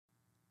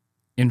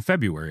In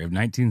February of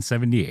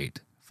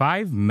 1978,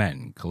 5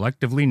 men,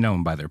 collectively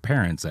known by their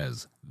parents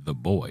as the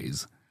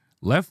Boys,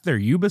 left their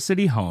Yuba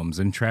City homes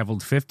and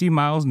traveled 50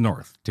 miles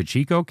north to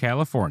Chico,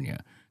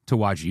 California, to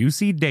watch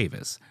UC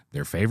Davis,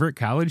 their favorite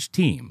college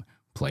team,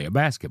 play a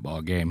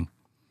basketball game.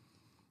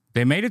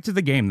 They made it to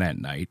the game that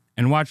night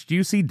and watched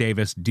UC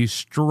Davis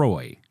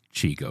destroy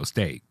Chico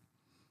State.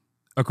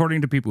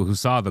 According to people who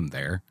saw them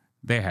there,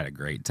 they had a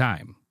great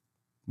time.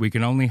 We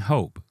can only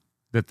hope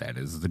that that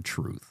is the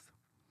truth.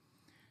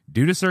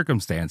 Due to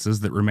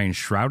circumstances that remain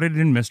shrouded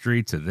in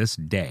mystery to this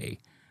day,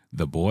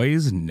 the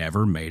Boys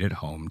never made it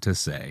home to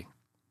say.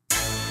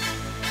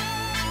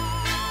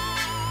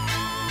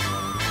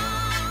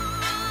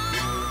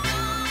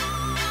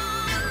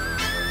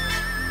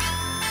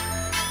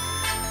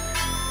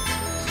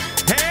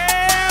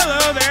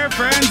 Hello there,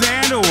 friends,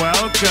 and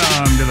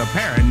welcome to the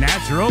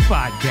Paranatural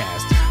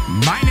Podcast.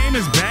 My name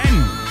is Ben.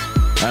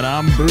 And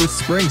I'm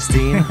Bruce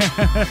Springsteen.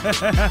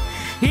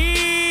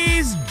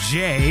 He's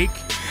Jake.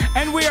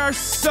 And we are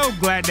so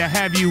glad to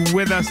have you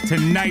with us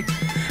tonight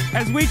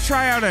as we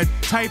try out a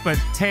type of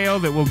tale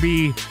that will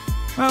be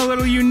a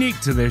little unique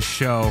to this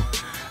show.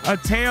 A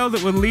tale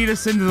that would lead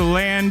us into the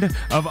land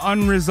of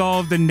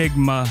unresolved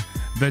enigma,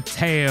 the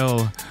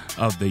tale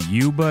of the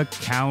Yuba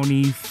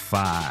County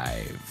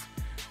Five.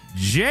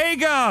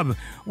 Jacob,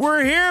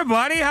 we're here,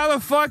 buddy. How the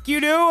fuck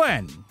you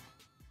doing?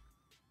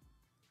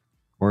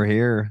 We're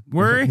here.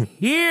 We're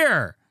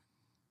here.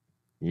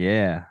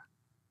 Yeah.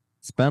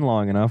 It's been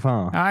long enough,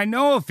 huh? I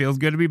know it feels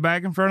good to be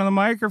back in front of the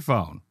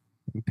microphone.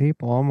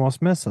 People almost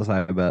miss us,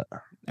 I bet.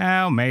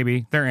 Oh,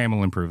 maybe. Their aim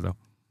will improve, though.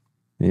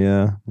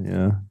 Yeah.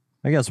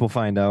 I guess we'll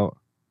find out.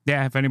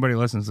 Yeah, if anybody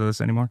listens to this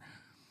anymore.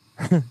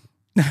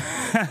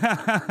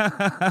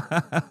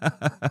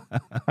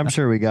 I'm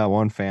sure we got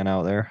one fan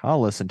out there.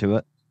 I'll listen to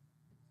it.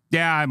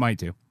 Yeah, I might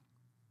too.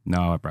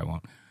 No, I probably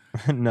won't.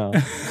 No.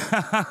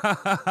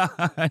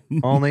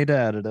 Only to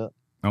edit it.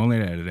 Only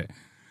to edit it.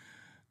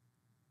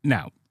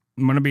 Now,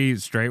 I'm going to be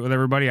straight with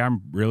everybody.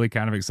 I'm really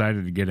kind of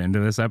excited to get into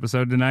this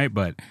episode tonight,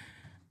 but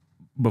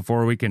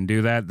before we can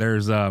do that,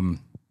 there's a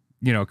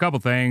couple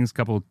things,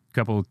 couple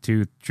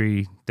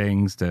 2-3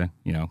 things to,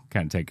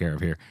 kind of take care of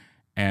here.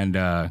 And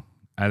I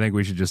think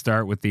we should just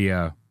start with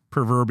the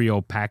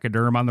proverbial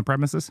pachyderm on the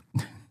premises.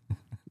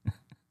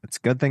 It's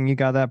a good thing you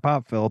got that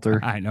pop filter.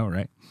 I know,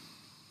 right?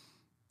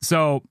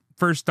 So,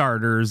 for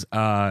starters,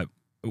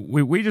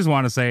 we just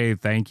want to say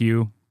thank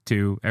you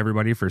to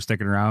everybody for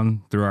sticking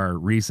around through our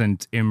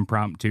recent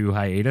impromptu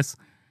hiatus.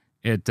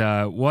 It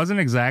wasn't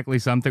exactly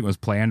something that was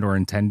planned or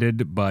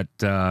intended, but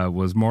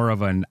was more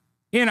of an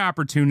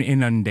inopportune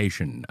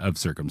inundation of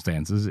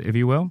circumstances, if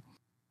you will.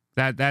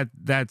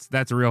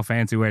 That's a real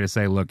fancy way to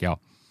say, look, y'all.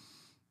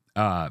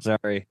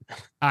 Sorry.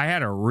 I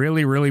had a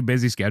really, really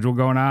busy schedule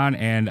going on,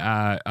 and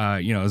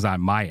it was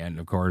on my end,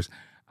 of course.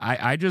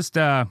 I just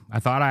I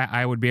thought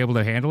I would be able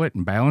to handle it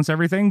and balance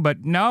everything,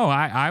 but no,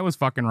 I was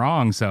fucking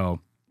wrong. So,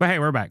 but hey,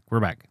 we're back.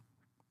 We're back.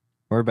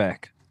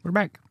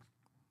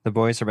 The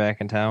boys are back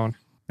in town,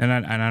 and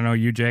I know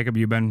you, Jacob.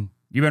 You've been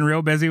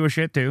real busy with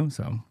shit too.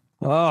 So,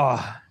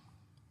 oh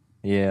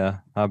yeah,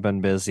 I've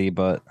been busy,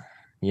 but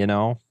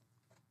I'm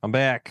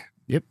back.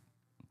 Yep,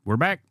 we're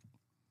back.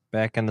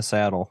 Back in the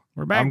saddle.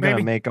 We're back. I'm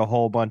gonna make a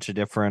whole bunch of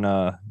different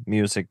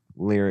music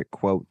lyric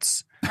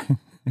quotes.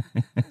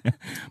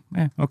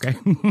 Okay.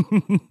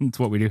 That's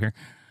what we do here.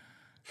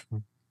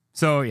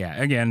 So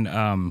yeah,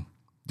 again,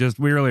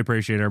 we really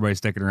appreciate everybody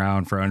sticking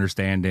around, for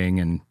understanding,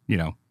 and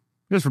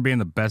just for being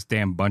the best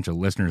damn bunch of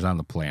listeners on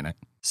the planet.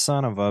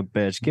 Son of a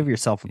bitch, give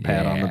yourself a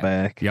pat on the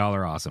back. Y'all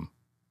are awesome.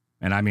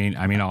 And I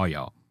mean all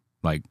y'all.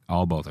 Like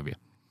all both of you.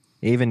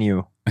 Even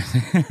you.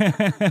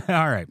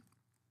 All right.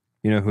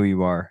 You know who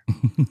you are.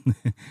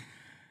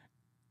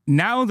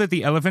 Now that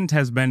the elephant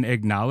has been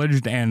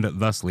acknowledged and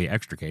thusly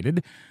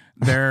extricated,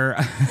 there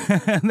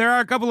are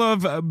a couple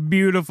of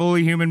beautiful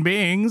human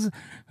beings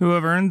who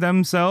have earned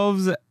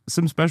themselves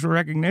some special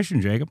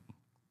recognition, Jacob.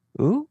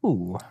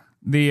 Ooh.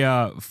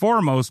 The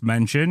foremost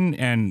mention,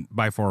 and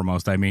by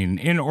foremost I mean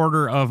in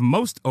order of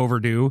most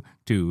overdue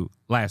to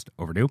last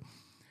overdue,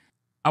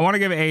 I want to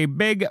give a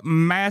big,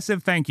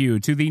 massive thank you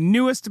to the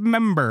newest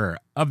member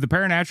of the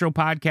Paranatural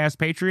Podcast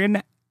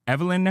Patreon,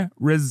 Evelyn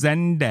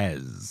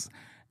Resendez.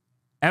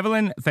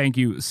 Evelyn, thank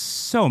you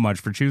so much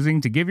for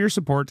choosing to give your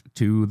support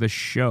to the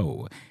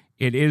show.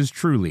 It is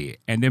truly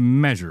and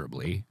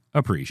immeasurably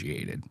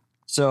appreciated.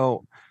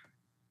 So,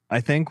 I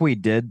think we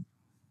did.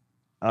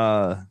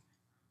 Are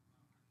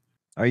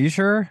you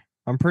sure?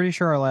 I'm pretty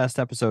sure our last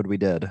episode we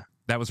did.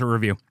 That was her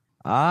review.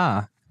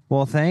 Ah,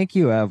 well, thank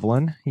you,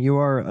 Evelyn. You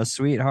are a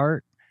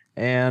sweetheart,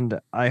 and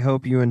I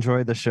hope you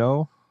enjoy the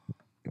show.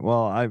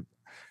 Well,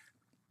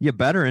 you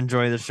better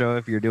enjoy the show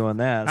if you're doing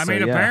that. I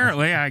mean,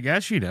 apparently, I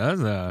guess she does.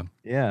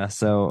 Yeah,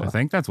 so I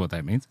think that's what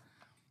that means.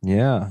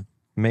 Yeah.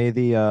 May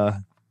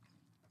the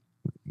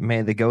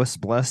ghost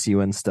bless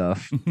you and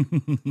stuff.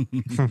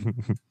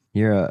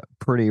 You're a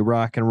pretty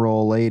rock and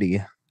roll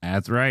lady.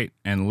 That's right.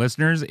 And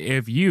listeners,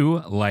 if you,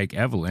 like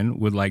Evelyn,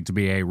 would like to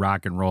be a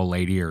rock and roll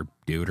lady or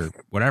dude or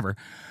whatever,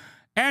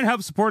 and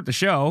help support the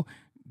show,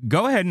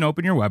 go ahead and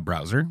open your web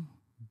browser.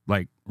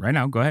 Like right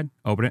now, go ahead,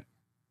 open it.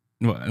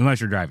 Well,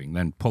 unless you're driving,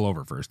 then pull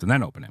over first and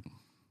then open it.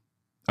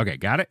 Okay,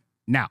 got it?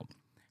 Now,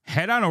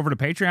 head on over to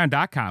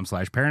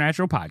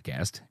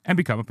patreon.com/paranormalpodcast and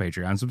become a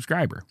Patreon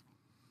subscriber.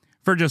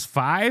 For just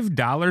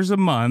 $5 a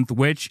month,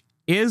 which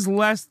is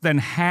less than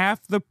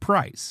half the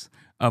price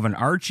of an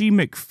Archie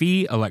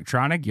McPhee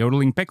electronic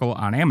yodeling pickle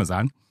on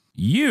Amazon,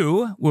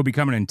 you will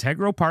become an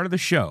integral part of the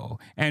show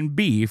and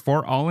be,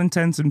 for all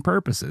intents and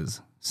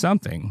purposes,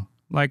 something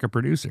like a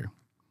producer.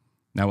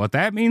 Now, what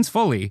that means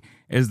fully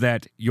is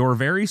that your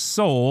very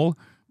soul,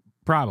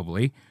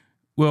 probably,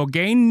 will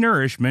gain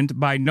nourishment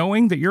by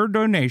knowing that your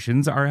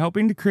donations are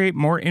helping to create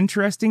more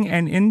interesting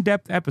and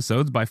in-depth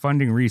episodes by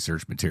funding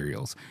research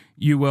materials.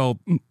 You will,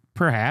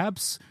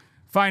 perhaps,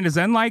 find a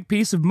zen-like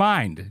peace of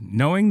mind,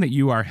 knowing that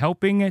you are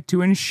helping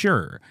to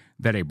ensure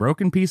that a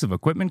broken piece of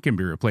equipment can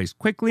be replaced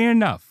quickly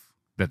enough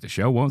that the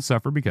show won't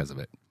suffer because of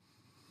it.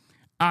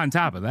 On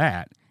top of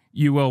that,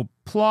 you will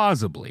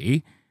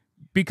plausibly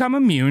become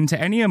immune to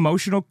any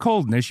emotional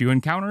coldness you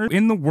encounter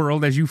in the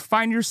world as you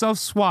find yourself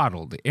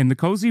swaddled in the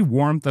cozy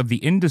warmth of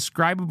the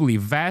indescribably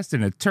vast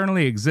and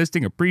eternally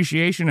existing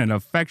appreciation and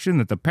affection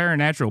that the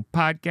Paranatural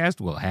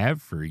Podcast will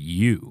have for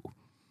you.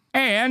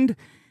 And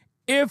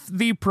if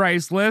the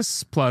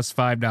priceless plus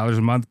 $5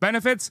 a month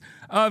benefits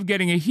of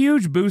getting a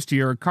huge boost to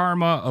your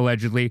karma,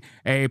 allegedly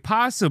a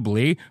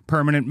possibly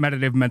permanent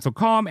meditative mental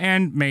calm,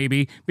 and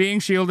maybe being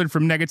shielded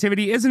from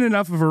negativity isn't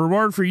enough of a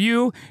reward for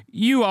you,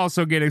 you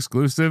also get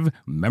exclusive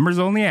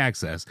members-only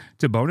access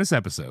to bonus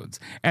episodes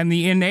and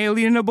the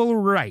inalienable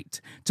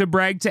right to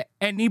brag to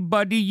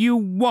anybody you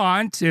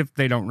want, if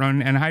they don't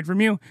run and hide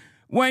from you,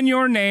 when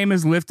your name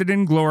is lifted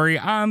in glory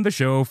on the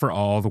show for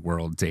all the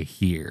world to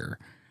hear.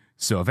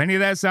 So if any of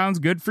that sounds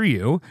good for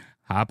you,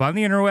 hop on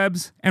the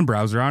interwebs and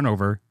browse on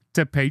over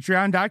to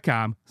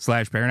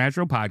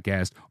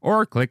patreon.com/paranormalpodcast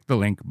or click the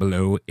link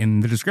below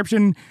in the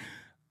description.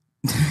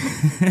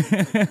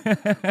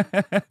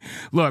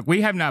 Look,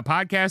 we have not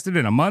podcasted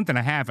in a month and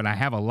a half, and I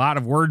have a lot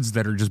of words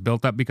that are just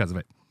built up because of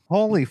it.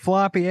 Holy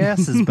floppy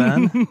asses,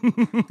 Ben.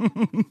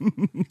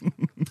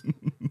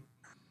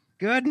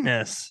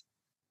 Goodness.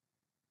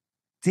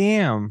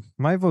 Damn,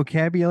 my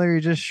vocabulary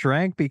just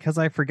shrank because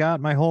I forgot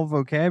my whole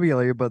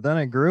vocabulary, but then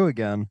it grew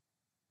again.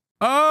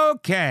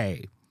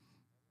 Okay.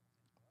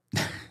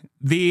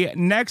 The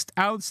next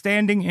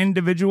outstanding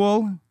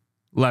individual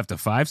left a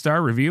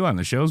 5-star review on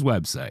the show's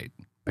website,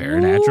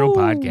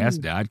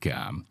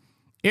 paranormalpodcast.com.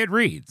 It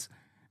reads,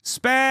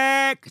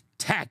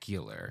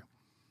 "Spectacular.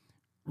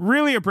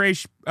 Really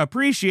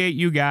appreciate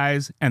you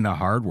guys and the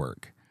hard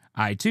work.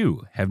 I,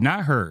 too, have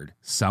not heard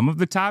some of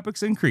the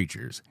topics and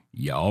creatures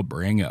y'all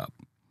bring up."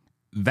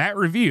 That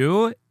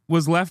review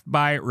was left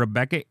by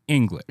Rebecca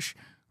English,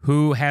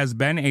 who has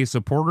been a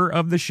supporter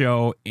of the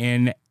show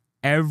in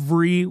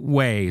every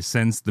way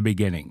since the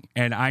beginning.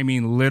 And I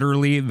mean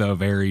literally the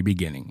very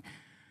beginning.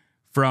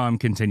 From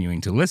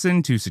continuing to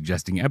listen, to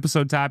suggesting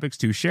episode topics,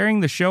 to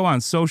sharing the show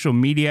on social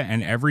media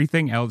and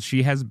everything else,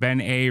 she has been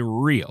a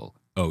real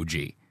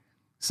OG.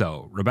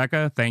 So,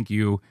 Rebecca, thank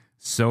you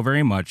so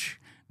very much,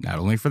 not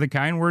only for the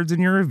kind words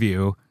in your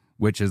review,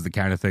 which is the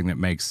kind of thing that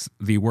makes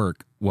the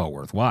work well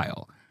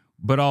worthwhile,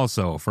 but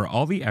also for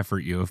all the effort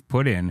you have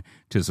put in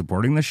to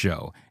supporting the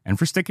show and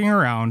for sticking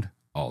around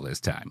all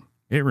this time.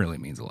 It really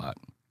means a lot.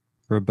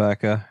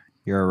 Rebecca,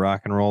 you're a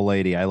rock and roll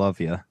lady. I love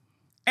you.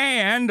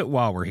 And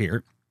while we're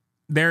here,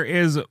 there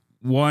is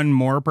one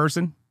more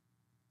person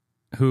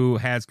who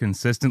has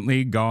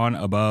consistently gone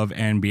above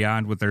and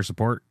beyond with their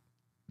support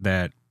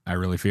that I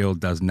really feel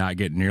does not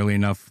get nearly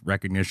enough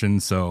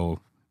recognition.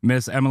 So,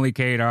 Miss Emily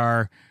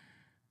Kadar,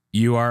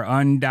 you are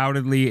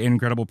undoubtedly an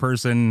incredible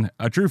person,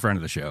 a true friend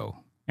of the show.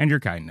 And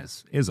your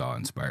kindness is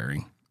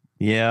awe-inspiring.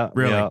 Yeah.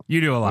 Really, yeah.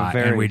 You do a lot,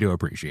 and we do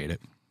appreciate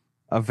it.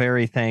 A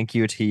very thank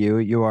you to you.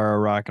 You are a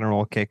rock and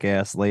roll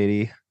kick-ass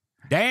lady.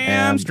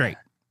 Damn straight.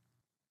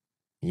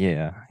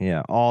 Yeah.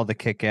 All the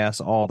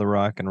kick-ass, all the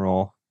rock and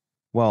roll.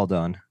 Well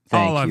done.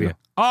 Thank all of you.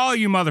 All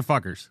you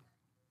motherfuckers.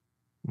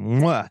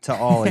 Mwah, to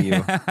all of you.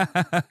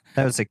 That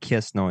was a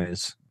kiss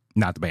noise.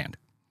 Not the band.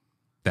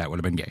 That would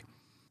have been gay.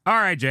 All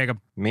right, Jacob.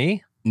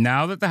 Me?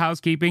 Now that the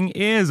housekeeping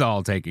is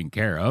all taken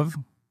care of,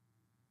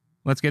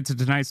 let's get to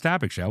tonight's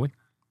topic, shall we?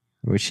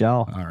 We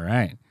shall. All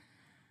right.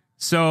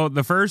 So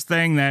the first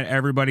thing that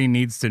everybody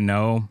needs to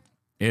know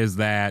is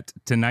that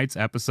tonight's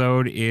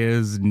episode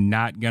is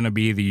not going to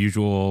be the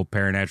usual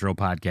Paranatural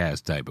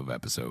Podcast type of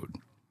episode.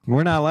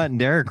 We're not letting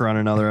Derek run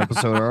another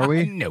episode, are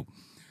we? No.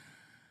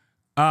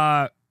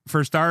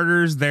 For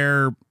starters,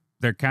 there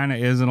kind of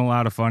isn't a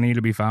lot of funny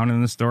to be found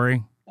in the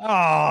story.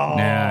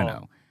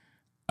 Oh.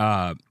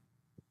 No.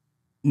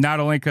 Not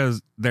only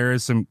because there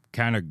is some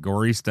kind of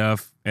gory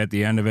stuff at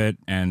the end of it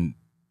and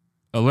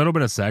a little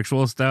bit of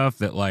sexual stuff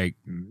that, like,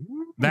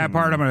 that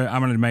part I'm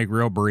gonna make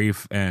real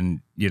brief,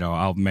 and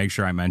I'll make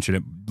sure I mention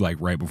it like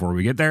right before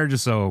we get there,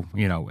 just so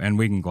and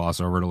we can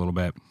gloss over it a little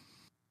bit.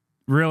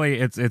 Really,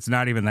 it's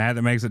not even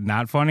that makes it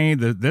not funny.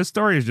 This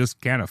story is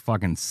just kind of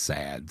fucking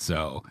sad.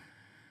 So,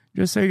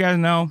 just so you guys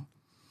know,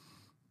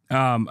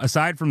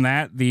 aside from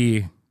that,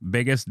 the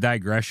biggest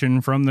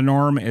digression from the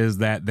norm is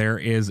that there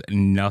is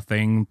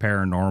nothing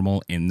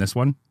paranormal in this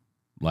one.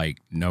 Like,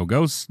 no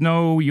ghosts,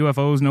 no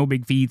UFOs, no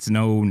big feats,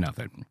 no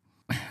nothing.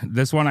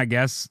 This one, I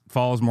guess,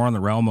 falls more in the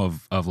realm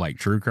of like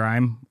true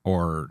crime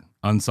or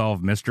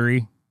unsolved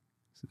mystery,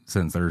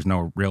 since there's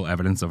no real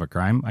evidence of a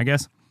crime, I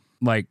guess.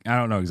 Like, I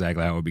don't know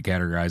exactly how it would be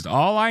categorized.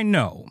 All I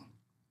know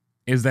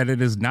is that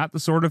it is not the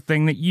sort of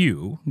thing that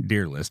you,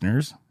 dear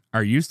listeners,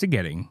 are used to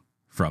getting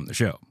from the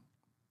show.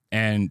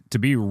 And to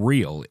be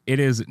real, it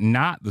is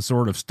not the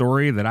sort of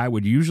story that I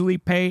would usually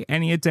pay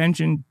any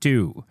attention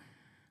to,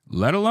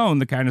 let alone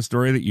the kind of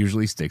story that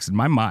usually sticks in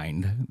my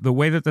mind the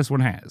way that this one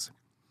has.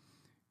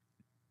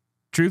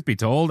 Truth be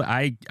told,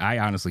 I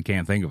honestly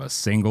can't think of a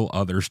single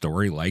other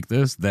story like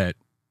this that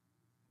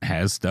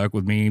has stuck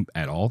with me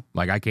at all.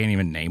 Like, I can't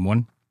even name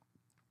one.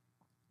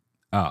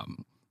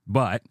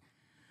 But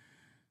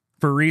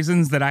for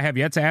reasons that I have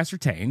yet to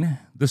ascertain,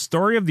 the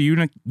story of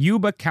the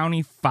Yuba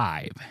County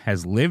Five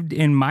has lived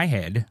in my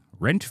head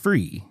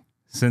rent-free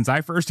since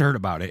I first heard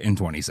about it in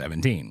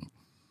 2017.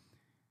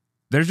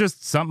 There's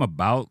just something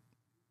about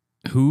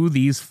who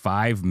these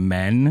five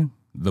men,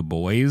 the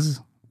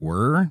boys,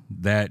 were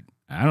that,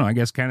 I don't know, I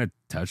guess kind of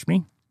touched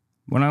me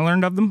when I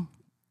learned of them.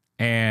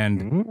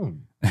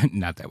 And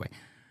not that way.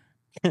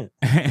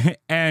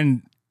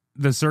 And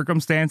the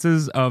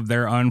circumstances of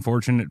their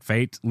unfortunate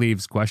fate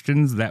leaves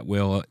questions that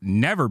will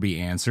never be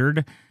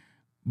answered,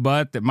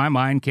 but that my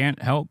mind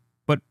can't help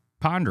but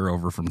ponder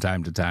over from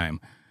time to time.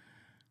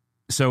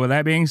 So with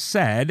that being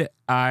said,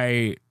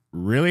 I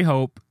really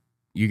hope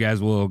you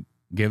guys will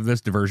give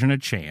this diversion a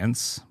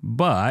chance,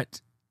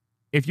 but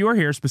if you are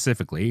here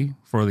specifically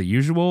for the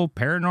usual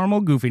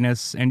paranormal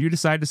goofiness and you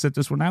decide to sit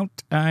this one out,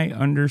 I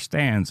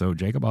understand. So,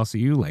 Jacob, I'll see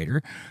you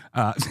later.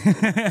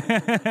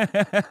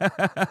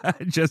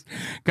 Just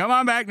come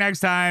on back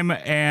next time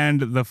and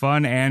the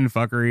fun and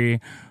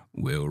fuckery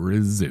will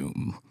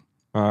resume.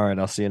 All right.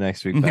 I'll see you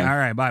next week. Ben. All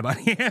right. Bye,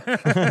 buddy.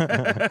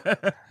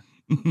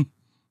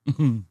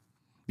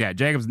 Yeah,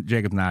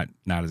 Jacob's not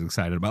as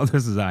excited about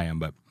this as I am,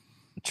 but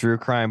true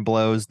crime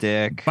blows,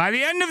 Dick. By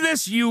the end of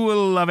this, you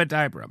will love it,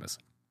 I promise.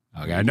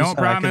 Okay, I don't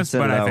promise,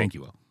 but I think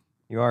you will.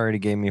 You already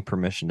gave me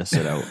permission to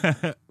sit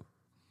out.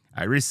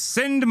 I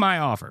rescind my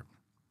offer.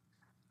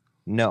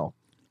 No,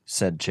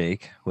 said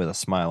Jake with a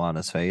smile on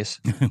his face.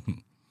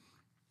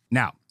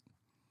 Now,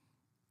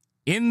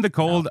 in the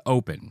cold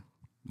open,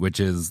 which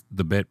is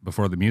the bit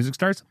before the music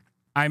starts,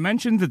 I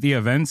mentioned that the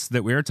events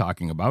that we are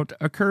talking about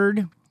occurred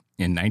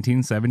in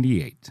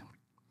 1978.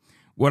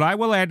 What I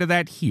will add to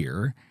that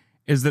here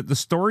is that the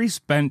story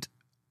spent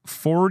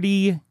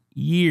 40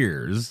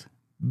 years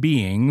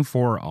being,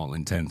 for all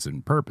intents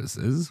and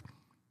purposes,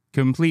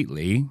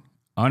 completely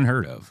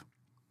unheard of.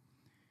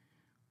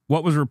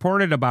 What was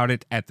reported about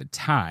it at the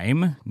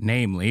time,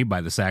 namely by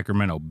the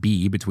Sacramento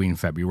Bee between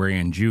February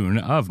and June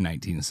of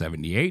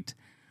 1978,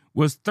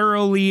 was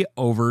thoroughly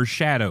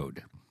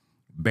overshadowed,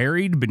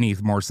 buried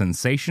beneath more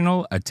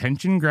sensational,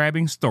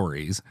 attention-grabbing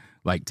stories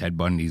like Ted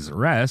Bundy's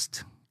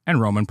arrest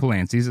and Roman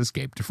Polanski's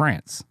escape to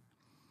France.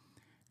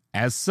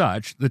 As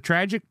such, the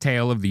tragic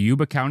tale of the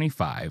Yuba County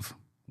Five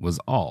was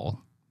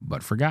all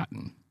but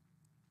forgotten.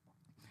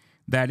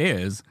 That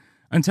is,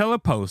 until a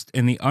post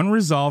in the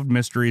Unresolved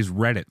Mysteries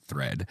Reddit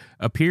thread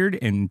appeared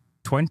in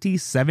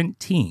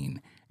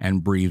 2017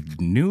 and breathed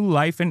new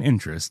life and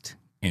interest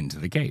into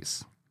the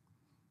case.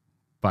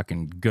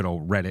 Fucking good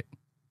old Reddit.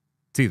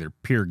 It's either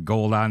pure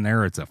gold on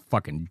there or it's a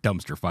fucking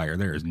dumpster fire.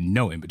 There is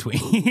no in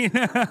between.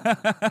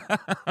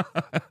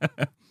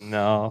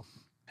 No.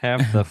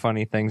 Half the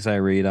funny things I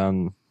read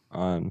on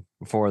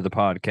for the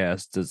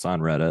podcast is on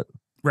Reddit.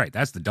 Right,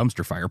 that's the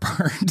dumpster fire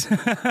part.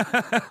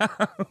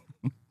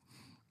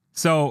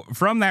 So,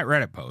 from that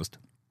Reddit post,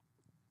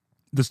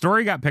 the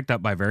story got picked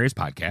up by various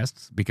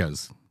podcasts,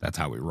 because that's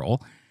how we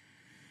roll.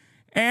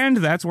 And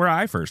that's where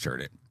I first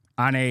heard it,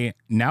 on a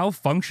now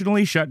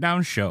functionally shut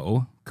down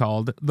show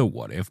called the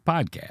What If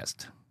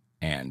Podcast.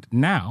 And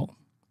now,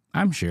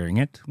 I'm sharing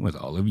it with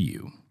all of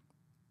you.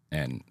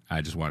 And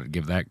I just wanted to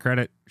give that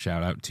credit.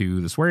 Shout out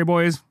to the Sweary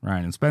Boys,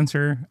 Ryan and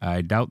Spencer.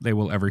 I doubt they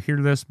will ever hear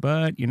this,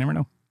 but you never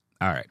know.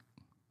 All right.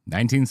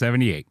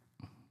 1978.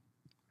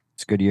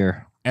 It's a good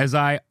year. As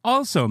I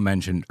also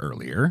mentioned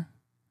earlier,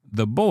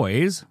 the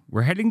boys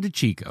were heading to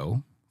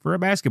Chico for a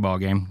basketball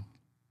game.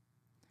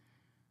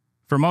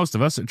 For most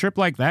of us, a trip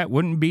like that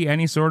wouldn't be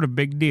any sort of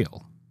big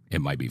deal. It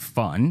might be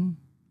fun,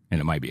 and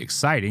it might be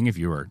exciting if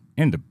you were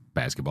into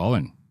basketball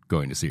and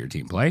going to see your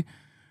team play,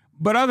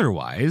 but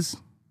otherwise,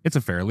 it's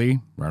a fairly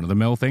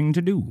run-of-the-mill thing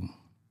to do.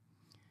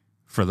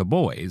 For the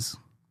boys,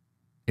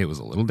 it was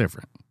a little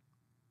different.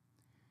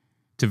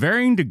 To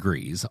varying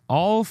degrees,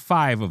 all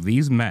five of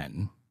these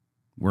men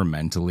were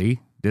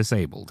mentally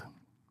disabled.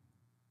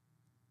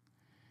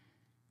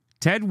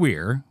 Ted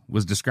Weir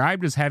was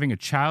described as having a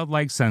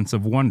childlike sense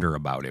of wonder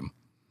about him.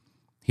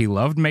 He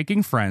loved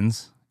making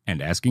friends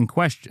and asking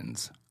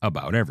questions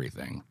about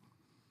everything.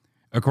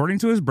 According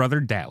to his brother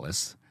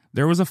Dallas,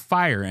 there was a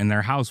fire in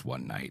their house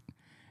one night,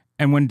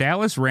 and when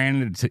Dallas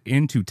ran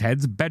into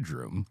Ted's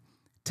bedroom,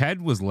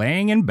 Ted was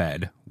laying in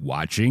bed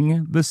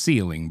watching the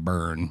ceiling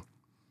burn.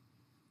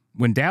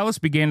 When Dallas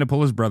began to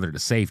pull his brother to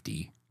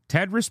safety,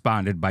 Ted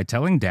responded by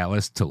telling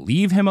Dallas to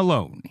leave him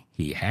alone.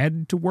 He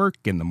had to work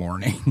in the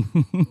morning.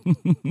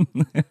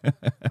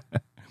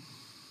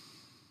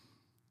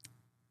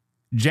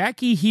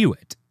 Jackie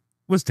Hewitt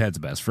was Ted's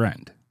best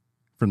friend.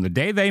 From the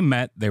day they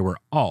met, they were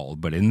all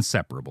but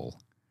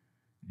inseparable.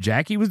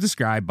 Jackie was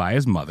described by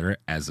his mother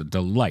as a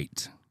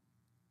delight.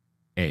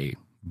 A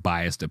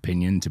biased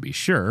opinion, to be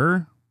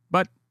sure,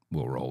 but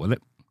we'll roll with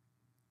it.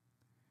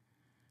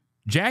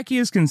 Jackie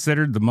is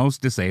considered the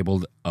most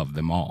disabled of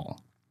them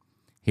all.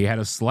 He had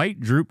a slight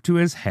droop to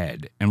his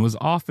head and was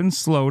often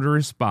slow to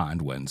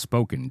respond when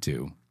spoken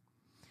to.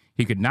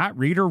 He could not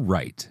read or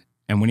write,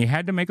 and when he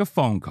had to make a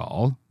phone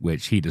call,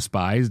 which he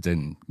despised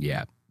and,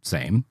 yeah,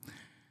 same,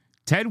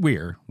 Ted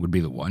Weir would be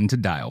the one to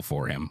dial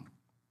for him.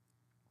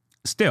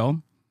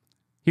 Still,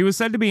 he was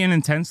said to be an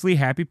intensely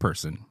happy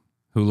person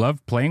who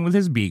loved playing with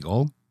his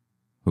beagle,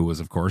 who was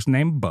of course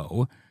named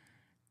Bo,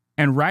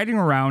 and riding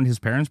around his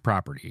parents'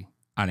 property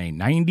on a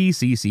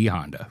 90cc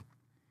Honda.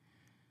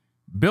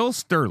 Bill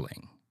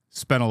Sterling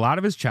spent a lot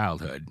of his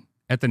childhood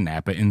at the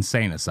Napa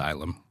Insane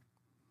Asylum.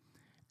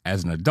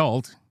 As an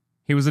adult,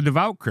 he was a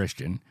devout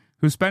Christian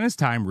who spent his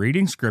time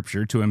reading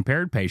scripture to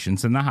impaired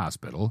patients in the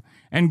hospital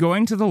and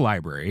going to the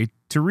library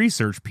to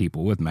research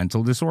people with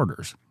mental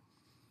disorders.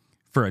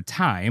 For a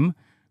time,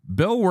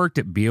 Bill worked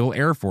at Beale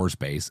Air Force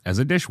Base as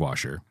a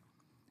dishwasher,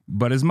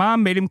 but his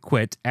mom made him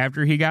quit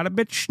after he got a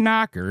bit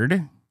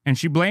schnockered, and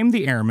she blamed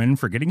the airmen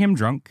for getting him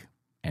drunk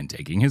and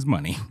taking his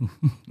money.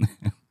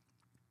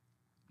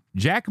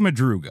 Jack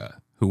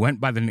Madruga, who went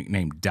by the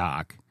nickname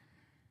Doc,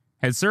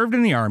 had served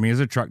in the Army as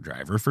a truck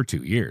driver for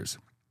 2 years.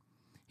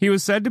 He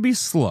was said to be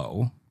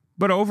slow,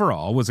 but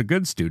overall was a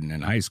good student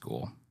in high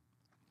school.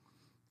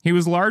 He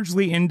was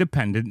largely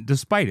independent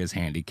despite his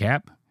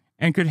handicap,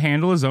 and could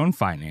handle his own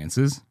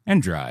finances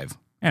and drive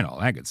and all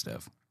that good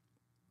stuff.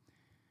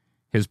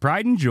 His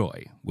pride and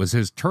joy was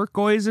his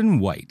turquoise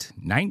and white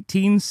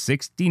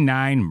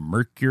 1969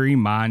 Mercury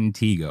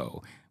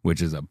Montego,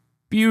 which is a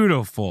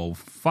beautiful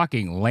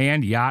fucking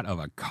land yacht of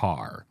a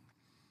car.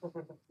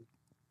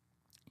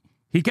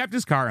 He kept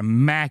his car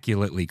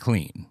immaculately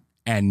clean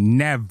and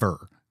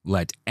never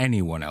let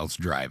anyone else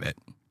drive it.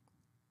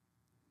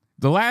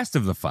 The last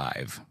of the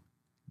five,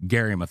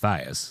 Gary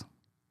Mathias,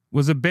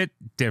 was a bit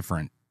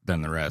different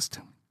than the rest.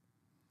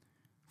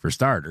 For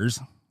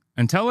starters,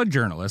 until a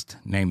journalist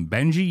named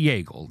Benji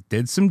Yeagle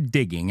did some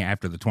digging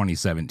after the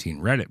 2017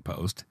 Reddit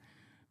post,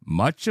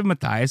 much of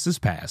Mathias's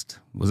past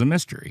was a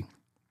mystery.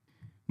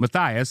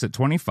 Mathias, at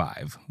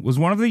 25, was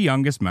one of the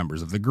youngest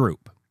members of the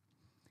group.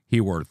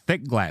 He wore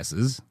thick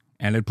glasses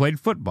and had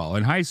played football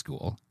in high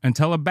school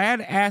until a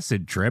bad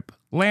acid trip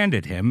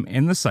landed him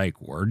in the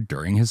psych ward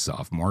during his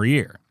sophomore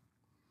year.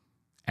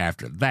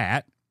 After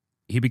that,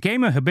 he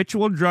became a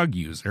habitual drug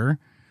user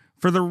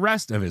for the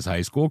rest of his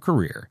high school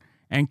career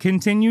and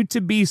continued to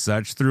be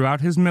such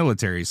throughout his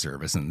military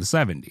service in the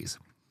 70s.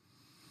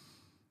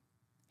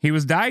 He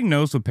was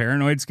diagnosed with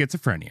paranoid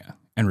schizophrenia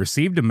and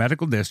received a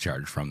medical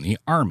discharge from the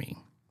Army.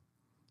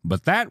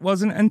 But that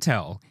wasn't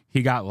until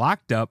he got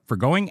locked up for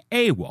going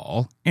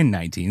AWOL in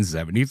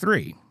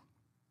 1973.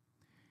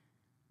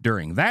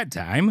 During that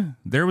time,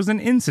 there was an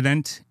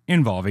incident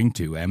involving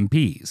 2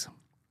 MPs.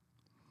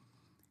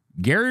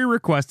 Gary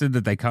requested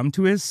that they come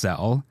to his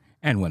cell,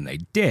 and when they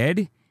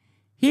did,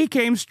 he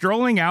came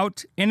strolling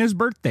out in his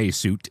birthday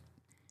suit.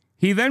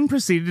 He then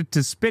proceeded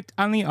to spit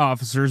on the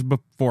officers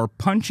before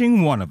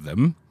punching one of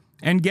them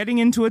and getting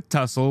into a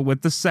tussle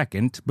with the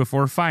second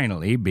before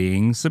finally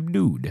being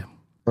subdued.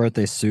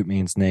 Birthday suit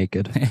means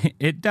naked.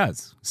 It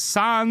does.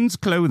 Sans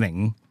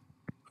clothing.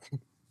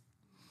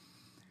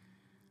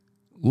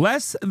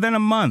 Less than a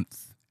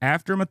month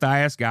after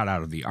Mathias got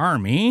out of the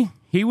Army,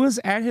 he was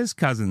at his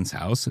cousin's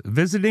house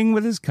visiting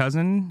with his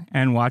cousin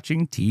and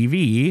watching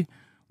TV,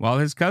 while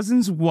his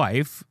cousin's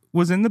wife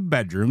was in the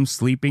bedroom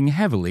sleeping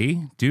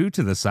heavily due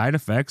to the side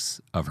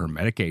effects of her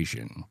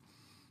medication.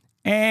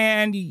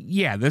 And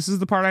yeah, this is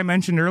the part I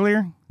mentioned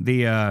earlier.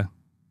 The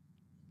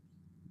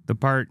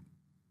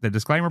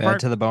disclaimer part. Bad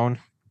to the bone.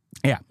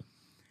 Yeah.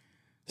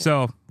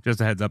 So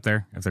just a heads up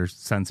there. If there's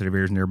sensitive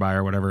ears nearby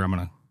or whatever,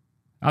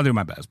 I'll do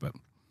my best. But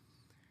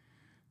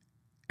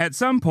at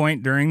some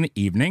point during the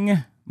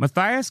evening,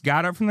 Mathias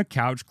got up from the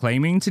couch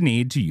claiming to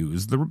need to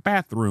use the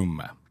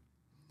bathroom.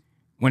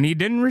 When he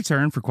didn't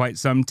return for quite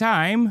some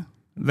time,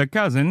 the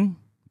cousin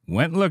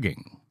went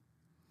looking.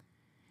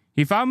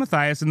 He found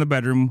Mathias in the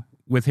bedroom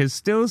with his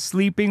still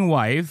sleeping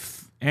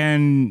wife,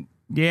 and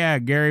yeah,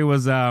 Gary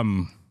was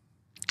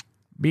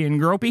being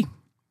gropey.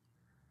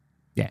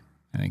 Yeah,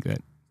 I think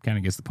that kind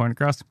of gets the point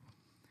across.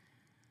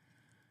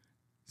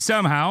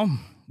 Somehow,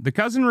 the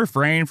cousin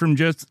refrained from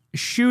just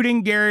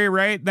shooting Gary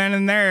right then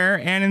and there,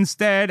 and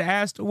instead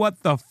asked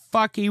what the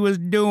fuck he was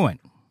doing.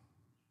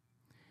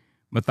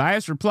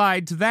 Mathias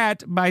replied to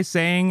that by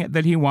saying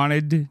that he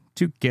wanted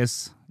to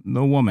kiss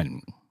the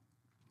woman.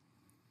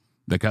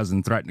 The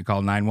cousin threatened to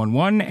call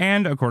 911,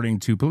 and according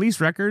to police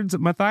records,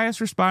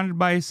 Matthias responded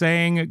by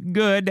saying,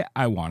 "Good,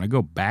 I want to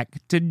go back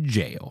to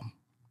jail."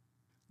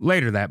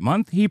 Later that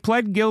month, he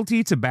pled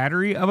guilty to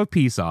battery of a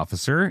peace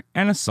officer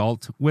and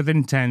assault with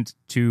intent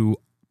to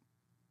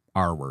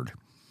R-word.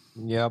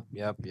 Yep.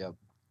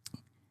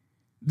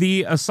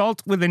 The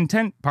assault with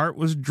intent part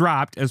was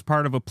dropped as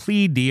part of a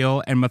plea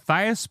deal, and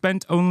Matthias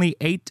spent only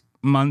 8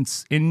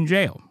 months in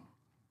jail.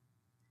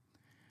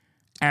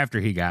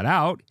 After he got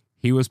out,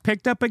 he was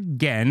picked up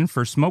again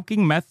for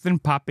smoking meth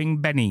and popping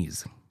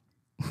bennies.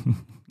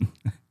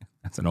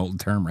 That's an old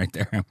term right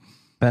there.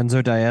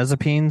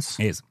 Benzodiazepines?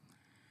 Is.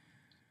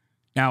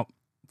 Now,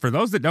 for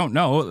those that don't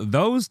know,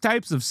 those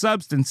types of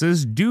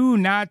substances do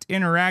not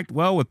interact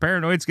well with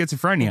paranoid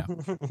schizophrenia.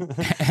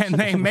 And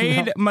they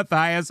made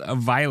Matthias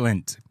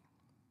violent.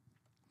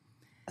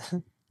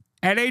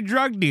 At a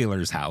drug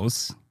dealer's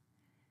house,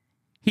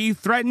 he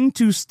threatened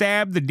to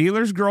stab the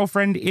dealer's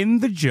girlfriend in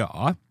the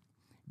jaw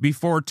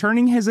before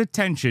turning his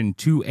attention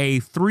to a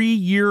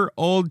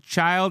 3-year-old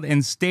child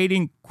and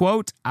stating,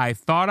 quote, "I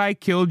thought I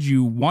killed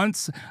you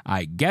once.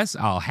 I guess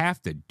I'll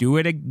have to do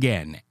it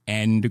again,"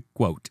 end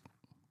quote.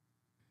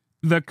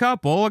 The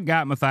couple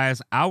got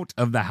Matthias out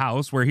of the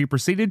house, where he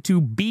proceeded to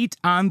beat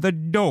on the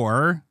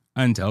door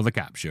until the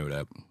cops showed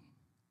up.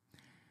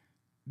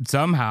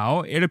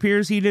 Somehow, it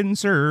appears he didn't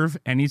serve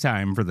any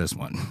time for this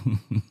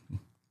one.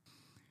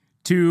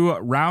 To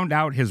round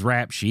out his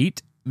rap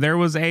sheet, there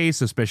was a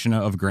suspicion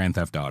of grand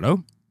theft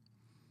auto,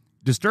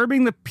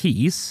 disturbing the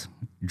peace,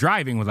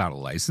 driving without a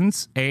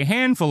license, a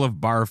handful of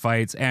bar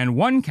fights, and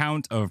 1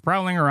 count of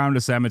prowling around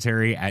a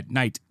cemetery at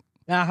night.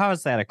 Now, how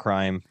is that a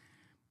crime?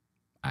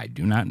 I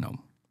do not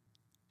know.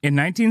 In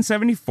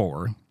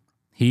 1974,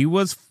 he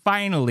was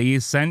finally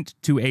sent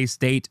to a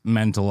state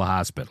mental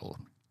hospital.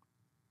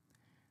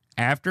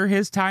 After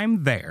his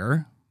time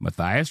there,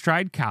 Matthias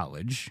tried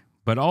college,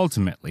 but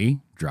ultimately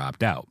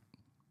dropped out.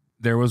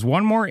 There was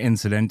one more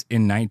incident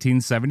in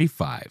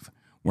 1975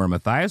 where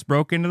Matthias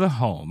broke into the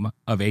home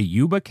of a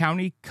Yuba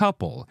County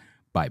couple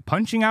by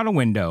punching out a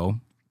window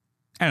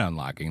and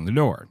unlocking the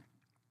door.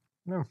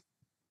 No.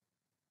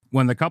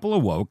 When the couple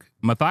awoke,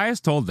 Matthias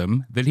told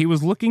them that he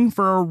was looking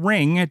for a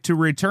ring to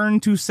return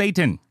to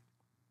Satan.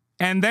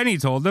 And then he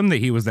told them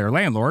that he was their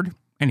landlord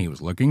and he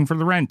was looking for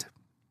the rent.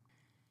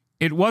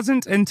 It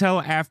wasn't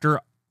until after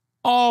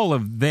all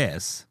of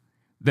this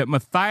that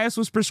Matthias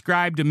was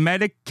prescribed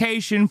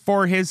medication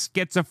for his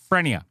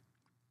schizophrenia.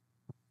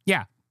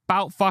 Yeah,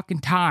 about fucking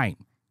time.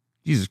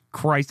 Jesus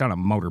Christ, on a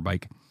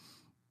motorbike.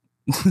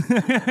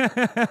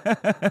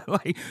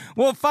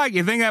 Well, fuck,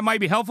 you think that might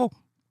be helpful?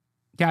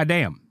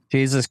 Goddamn.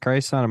 Jesus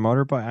Christ on a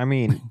motorbike? I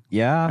mean,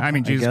 yeah. I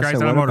mean, Jesus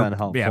Christ on a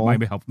motorbike. Yeah, it might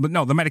be helpful. But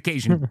no, the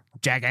medication,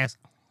 jackass.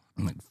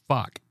 I'm like,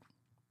 fuck.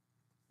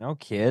 No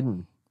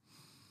kidding.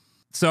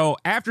 So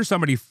after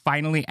somebody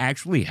finally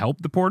actually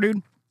helped the poor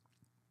dude,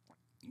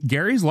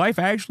 Gary's life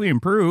actually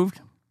improved,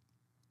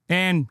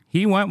 and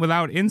he went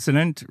without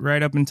incident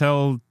right up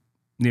until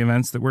the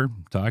events that we're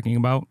talking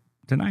about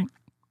tonight.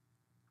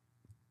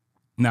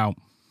 Now,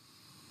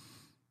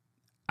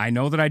 I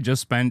know that I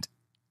just spent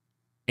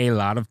a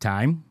lot of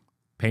time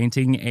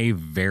painting a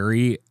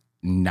very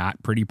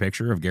not pretty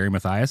picture of Gary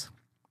Matthias,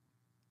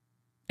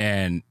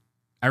 and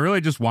I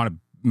really just want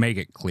to make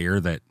it clear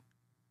that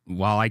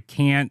while I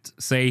can't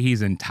say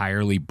he's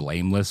entirely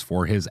blameless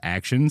for his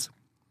actions,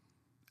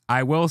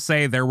 I will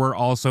say there were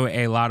also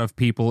a lot of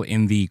people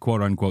in the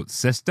quote-unquote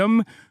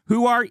system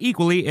who are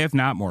equally, if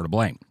not more, to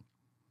blame.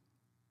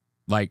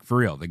 Like, for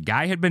real, the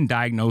guy had been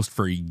diagnosed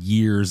for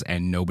years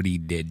and nobody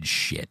did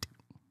shit.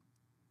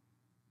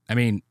 I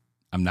mean,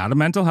 I'm not a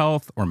mental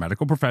health or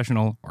medical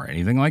professional or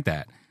anything like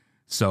that.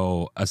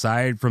 So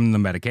aside from the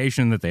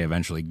medication that they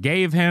eventually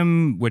gave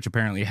him, which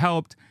apparently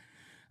helped,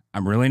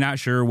 I'm really not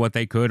sure what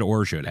they could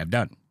or should have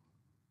done.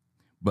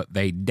 But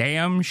they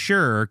damn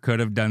sure could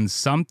have done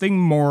something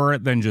more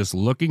than just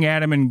looking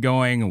at him and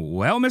going,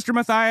 "Well, Mr.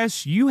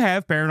 Matthias, you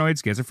have paranoid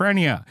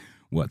schizophrenia.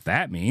 What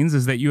that means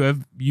is that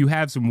you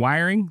have some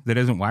wiring that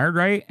isn't wired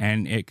right,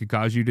 and it could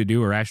cause you to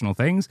do irrational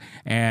things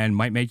and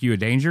might make you a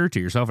danger to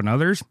yourself and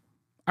others.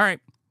 All right,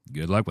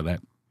 good luck with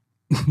that."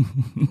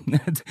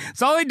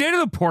 That's all they did to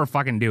the poor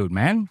fucking dude,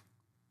 man.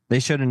 They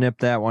should have nipped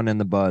that one in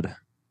the bud.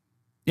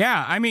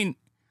 Yeah, I mean,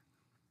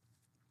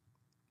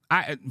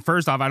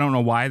 first off, I don't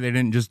know why they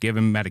didn't just give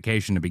him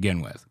medication to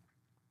begin with.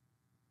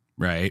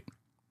 Right?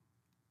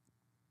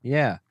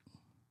 Yeah.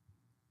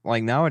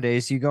 Like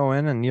nowadays, you go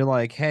in and you're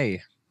like,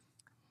 "Hey,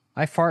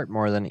 I fart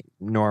more than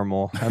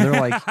normal." And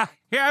they're like,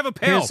 "Here, I have a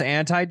pill. Here's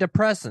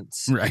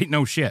antidepressants." Right?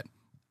 No shit.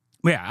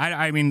 Yeah,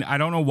 I mean, I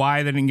don't know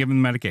why they didn't give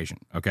him medication.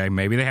 Okay,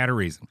 maybe they had a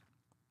reason.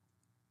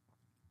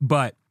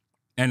 But,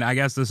 and I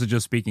guess this is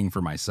just speaking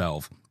for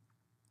myself,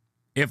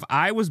 if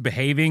I was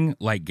behaving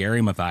like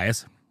Gary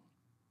Matthias,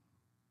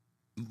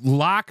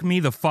 lock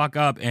me the fuck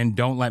up and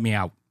don't let me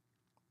out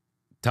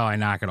till I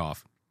knock it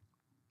off.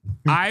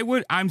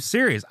 I'm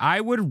serious.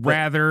 I would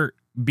rather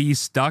be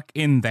stuck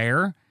in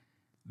there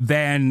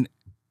than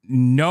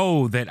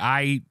know that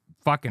I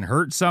fucking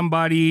hurt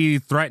somebody,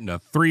 threaten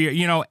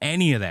to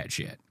any of that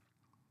shit.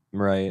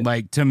 Right.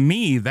 Like, to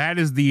me, that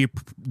is the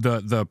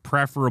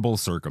preferable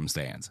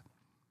circumstance.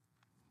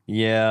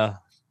 Yeah.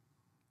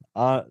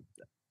 A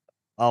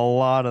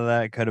lot of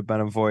that could have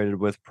been avoided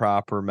with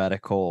proper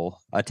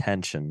medical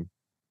attention.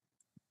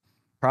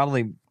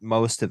 Probably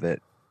most of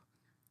it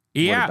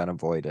would have been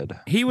avoided.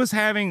 He was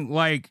having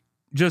like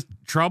just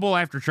trouble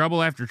after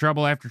trouble after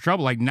trouble after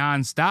trouble, like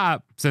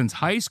nonstop since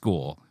high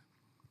school.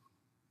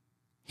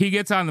 He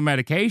gets on the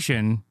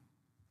medication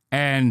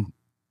and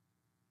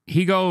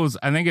he goes,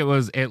 I think it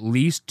was at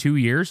least 2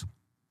 years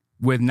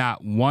with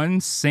not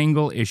one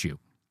single issue.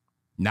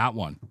 Not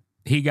one.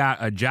 He got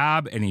a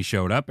job and he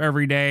showed up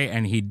every day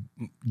and he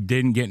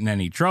didn't get in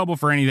any trouble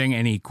for anything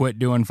and he quit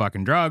doing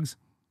fucking drugs.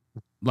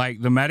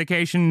 Like, the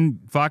medication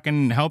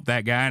fucking helped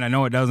that guy, and I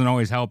know it doesn't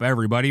always help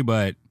everybody,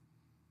 but,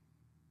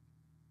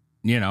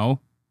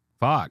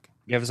 fuck.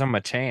 Gives him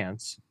a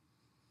chance.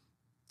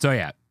 So,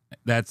 yeah,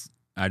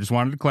 I just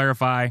wanted to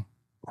clarify.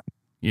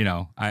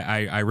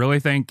 I really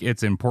think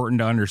it's important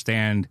to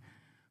understand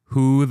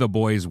who the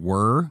boys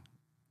were,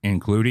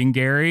 including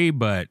Gary,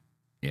 but,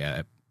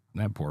 yeah,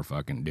 that poor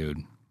fucking dude.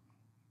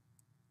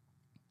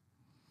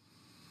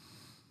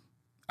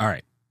 All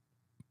right,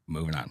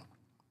 moving on.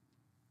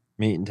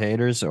 Meat and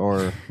taters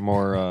or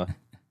more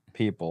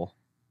people?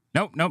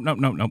 Nope.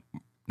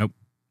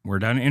 We're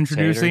done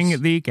introducing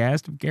Taters. the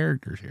cast of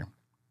characters here.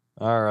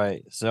 All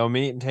right. So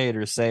meat and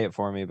taters, say it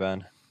for me,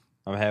 Ben.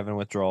 I'm having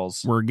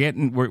withdrawals.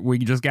 We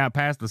just got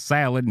past the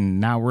salad and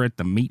now we're at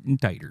the meat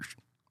and taters.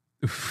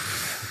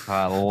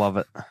 I love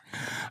it.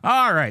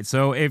 All right.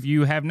 So if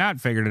you have not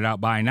figured it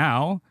out by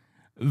now,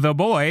 the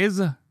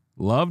boys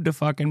loved to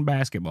fucking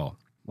basketball.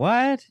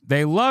 What?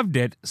 They loved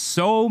it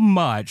so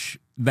much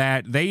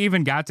that they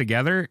even got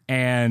together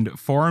and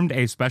formed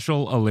a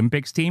special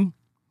Olympics team.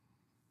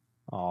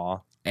 Aw.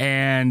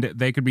 And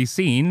they could be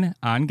seen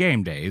on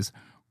game days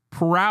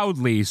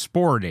proudly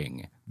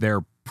sporting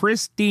their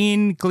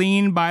pristine,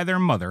 clean by their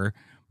mother,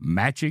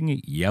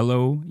 matching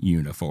yellow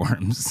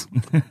uniforms.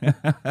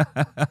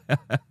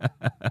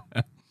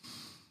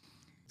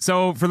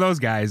 So for those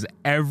guys,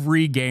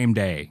 every game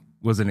day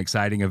was an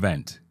exciting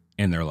event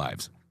in their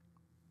lives.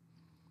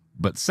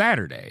 But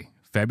Saturday,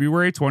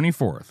 February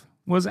 24th,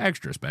 was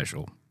extra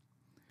special.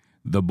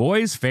 The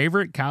boys'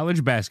 favorite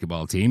college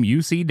basketball team,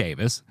 UC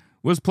Davis,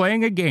 was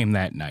playing a game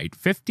that night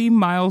 50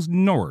 miles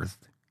north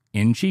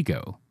in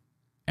Chico,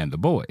 and the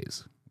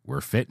boys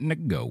were fitting to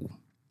go.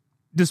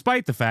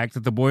 Despite the fact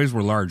that the boys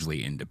were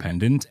largely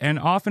independent and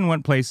often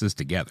went places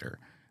together,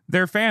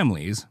 their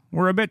families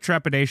were a bit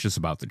trepidatious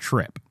about the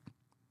trip.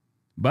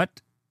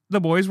 But the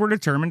boys were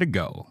determined to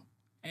go,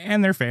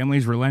 and their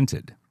families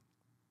relented.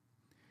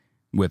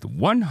 With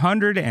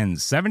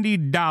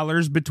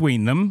 $170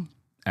 between them,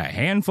 a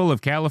handful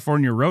of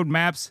California road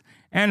maps,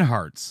 and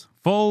hearts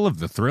full of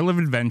the thrill of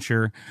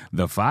adventure,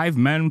 the 5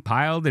 men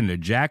piled into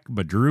Jack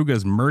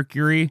Badruga's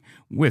Mercury,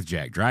 with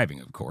Jack driving,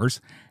 of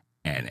course,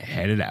 and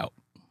headed out.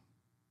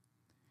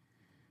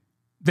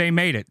 They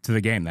made it to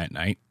the game that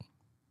night.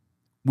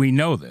 We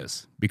know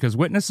this because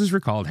witnesses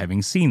recalled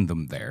having seen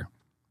them there.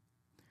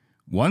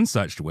 One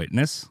such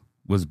witness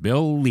was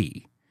Bill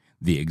Lee,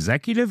 the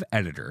executive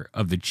editor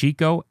of the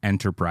Chico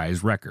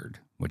Enterprise Record,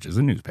 which is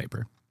a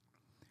newspaper.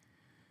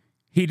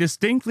 He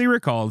distinctly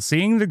recalled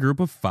seeing the group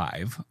of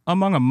 5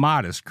 among a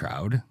modest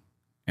crowd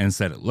and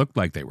said it looked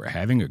like they were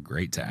having a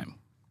great time.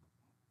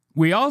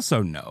 We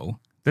also know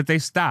that they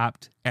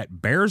stopped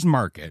at Bears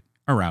Market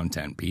around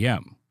 10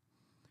 p.m.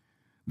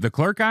 The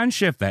clerk on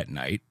shift that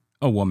night,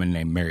 a woman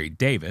named Mary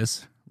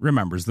Davis,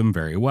 remembers them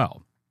very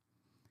well.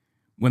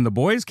 When the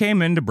boys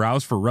came in to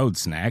browse for road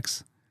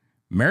snacks,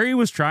 Mary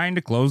was trying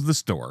to close the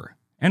store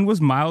and was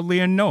mildly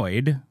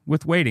annoyed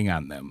with waiting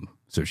on them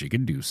so she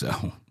could do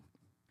so.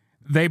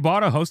 They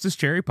bought a Hostess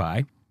cherry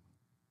pie,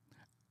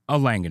 a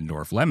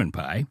Langendorf lemon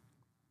pie,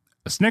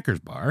 a Snickers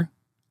bar,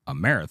 a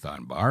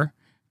Marathon bar,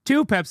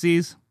 2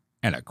 Pepsis,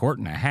 and a quart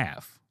and a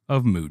half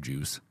of Moo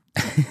Juice.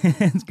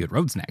 It's good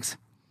road snacks.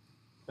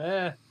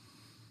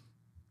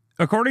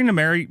 According to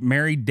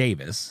Mary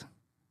Davis,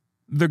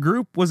 the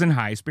group was in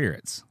high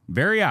spirits,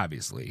 very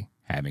obviously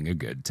having a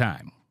good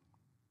time.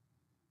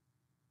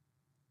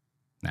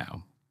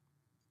 Now,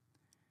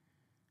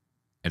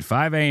 at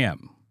 5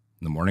 a.m.,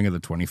 the morning of the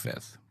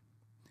 25th,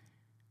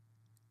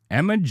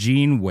 Emma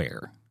Jean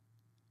Ware,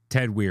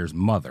 Ted Weir's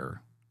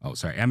mother,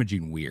 Emma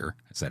Jean Weir,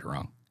 I said it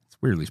wrong. It's a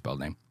weirdly spelled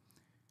name.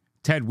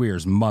 Ted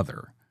Weir's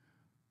mother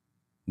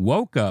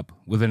woke up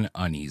with an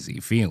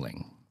uneasy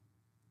feeling.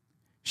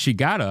 She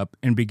got up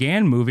and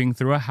began moving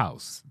through a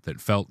house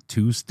that felt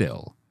too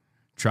still,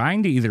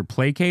 trying to either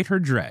placate her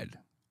dread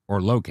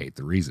or locate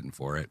the reason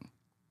for it.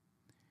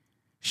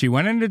 She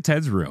went into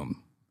Ted's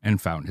room and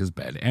found his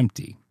bed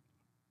empty.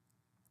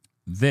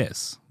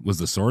 This was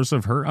the source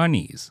of her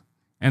unease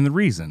and the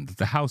reason that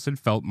the house had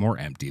felt more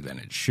empty than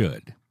it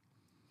should.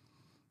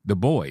 The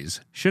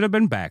boys should have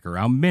been back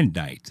around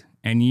midnight,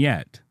 and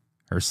yet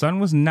her son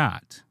was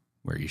not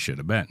where he should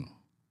have been.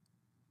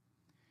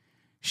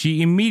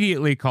 She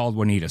immediately called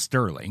Juanita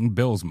Sterling,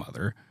 Bill's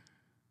mother,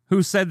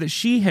 who said that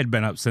she had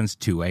been up since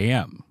 2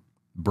 a.m.,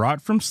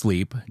 brought from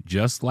sleep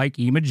just like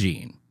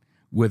Imogene,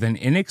 with an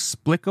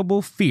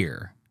inexplicable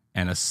fear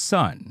and a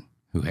son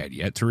who had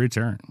yet to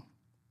return.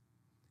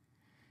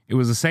 It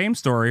was the same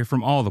story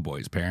from all the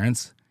boys'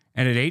 parents,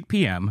 and at 8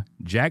 p.m.,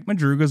 Jack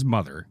Madruga's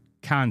mother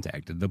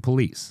contacted the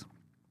police.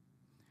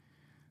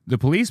 The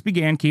police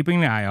began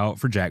keeping an eye out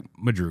for Jack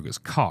Madruga's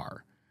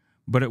car,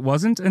 but it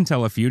wasn't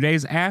until a few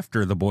days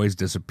after the boy's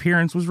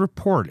disappearance was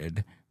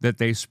reported that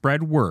they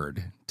spread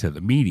word to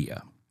the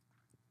media.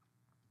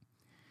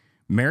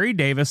 Mary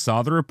Davis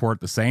saw the report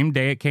the same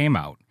day it came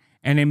out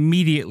and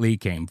immediately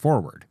came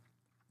forward.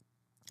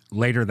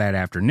 Later that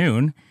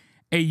afternoon,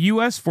 a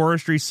U.S.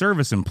 Forestry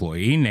Service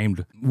employee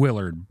named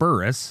Willard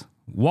Burris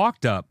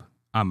walked up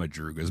on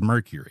Madruga's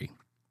Mercury.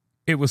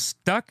 It was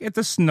stuck at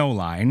the snow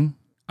line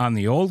on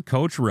the old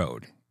Coach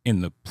Road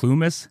in the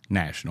Plumas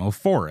National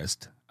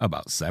Forest,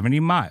 about 70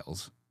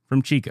 miles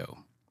from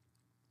Chico.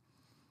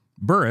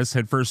 Burris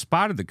had first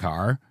spotted the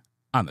car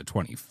on the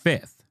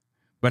 25th,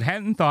 but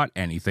hadn't thought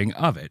anything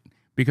of it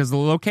because the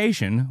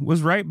location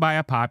was right by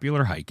a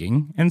popular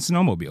hiking and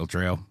snowmobile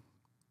trail.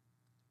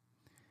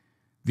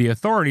 The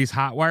authorities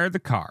hotwired the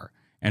car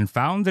and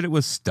found that it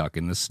was stuck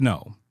in the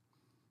snow,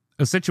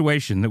 a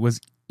situation that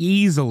was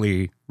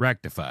easily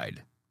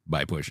rectified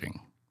by pushing.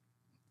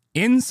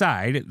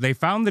 Inside, they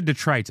found the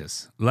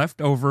detritus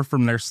left over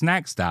from their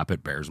snack stop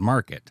at Bears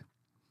Market.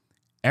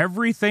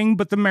 Everything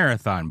but the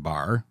Marathon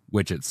bar,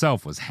 which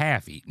itself was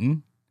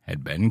half-eaten,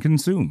 had been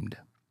consumed.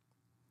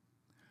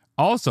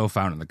 Also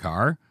found in the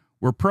car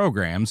were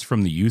programs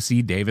from the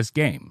UC Davis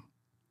game,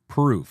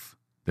 proof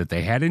that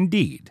they had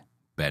indeed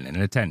been in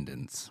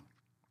attendance.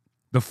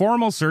 The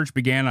formal search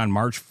began on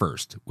March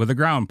 1st with a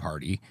ground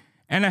party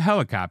and a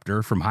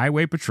helicopter from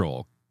Highway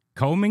Patrol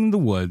combing the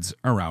woods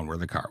around where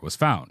the car was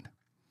found.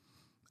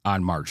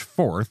 On March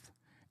 4th,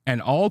 an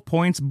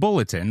all-points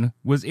bulletin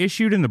was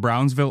issued in the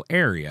Brownsville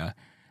area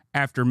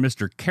after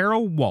Mr.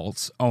 Carol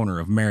Waltz, owner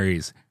of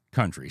Mary's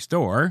Country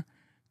Store,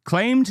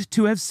 claimed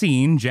to have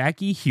seen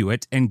Jackie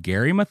Hewitt and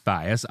Gary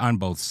Mathias on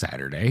both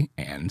Saturday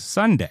and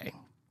Sunday.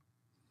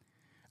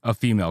 A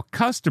female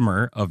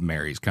customer of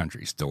Mary's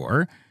Country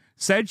Store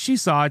said she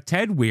saw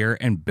Ted Weir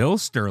and Bill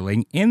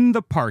Sterling in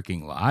the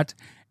parking lot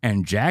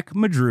and Jack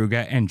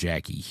Madruga and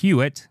Jackie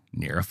Hewitt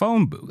near a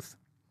phone booth.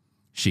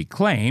 She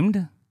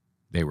claimed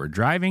they were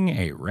driving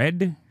a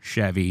red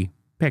Chevy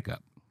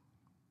pickup.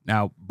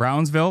 Now,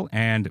 Brownsville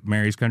and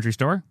Mary's Country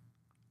Store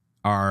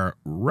are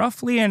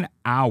roughly an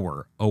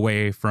hour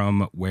away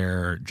from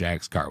where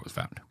Jack's car was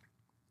found.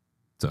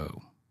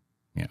 So,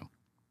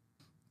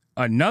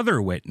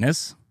 Another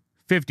witness,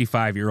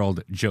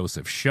 55-year-old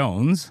Joseph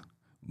Shones,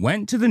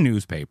 went to the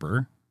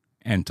newspaper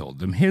and told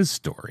them his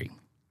story.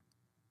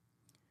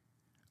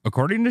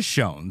 According to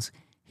Shones,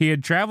 he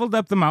had traveled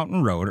up the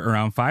mountain road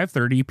around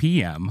 5:30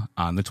 p.m.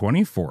 on the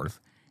 24th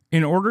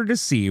in order to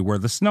see where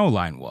the snow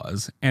line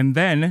was and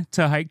then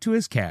to hike to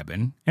his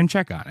cabin and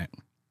check on it.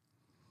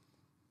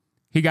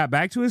 He got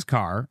back to his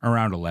car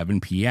around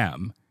 11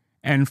 p.m.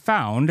 and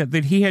found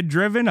that he had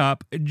driven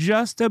up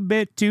just a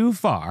bit too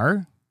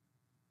far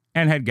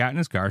and had gotten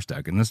his car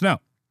stuck in the snow.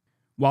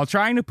 While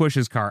trying to push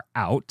his car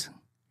out,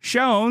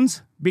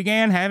 Shones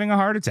began having a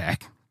heart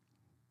attack.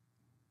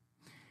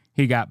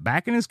 He got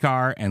back in his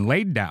car and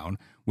laid down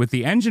with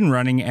the engine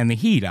running and the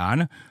heat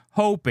on,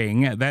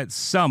 hoping that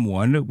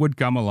someone would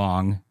come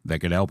along that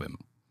could help him.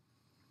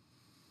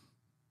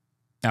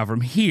 Now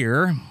from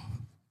here,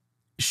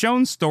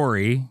 Shones'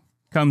 story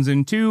comes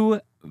in two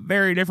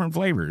very different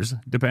flavors,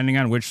 depending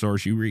on which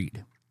source you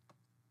read.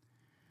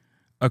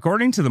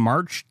 According to the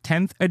March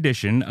 10th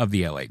edition of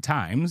the LA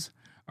Times,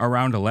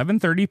 around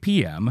 11:30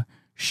 p.m.,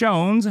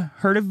 Shones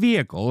heard a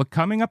vehicle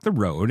coming up the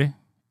road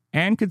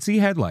and could see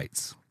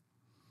headlights.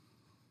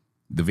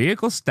 The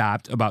vehicle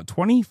stopped about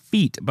 20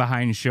 feet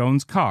behind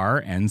Shones' car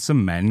and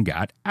some men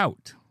got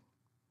out.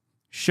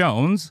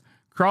 Shones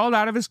crawled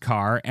out of his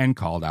car and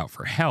called out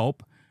for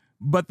help,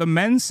 but the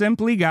men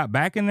simply got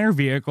back in their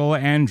vehicle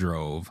and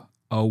drove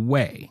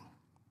away.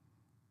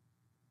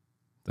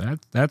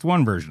 That's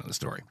one version of the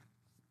story.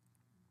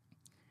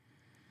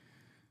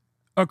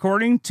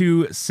 According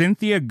to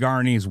Cynthia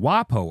Garney's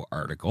WAPO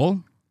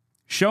article,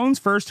 Shones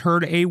first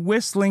heard a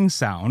whistling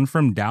sound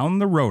from down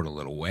the road a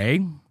little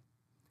way.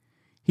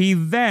 He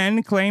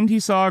then claimed he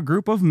saw a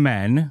group of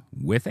men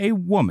with a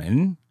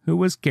woman who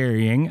was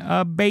carrying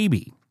a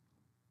baby.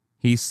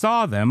 He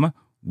saw them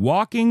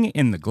walking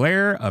in the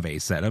glare of a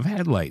set of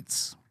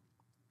headlights.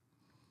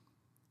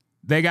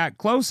 They got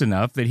close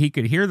enough that he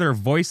could hear their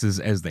voices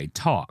as they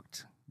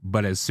talked,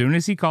 but as soon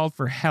as he called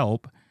for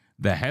help,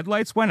 the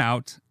headlights went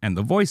out and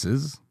the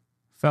voices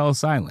fell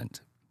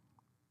silent.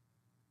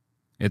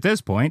 At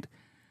this point,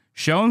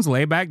 Shones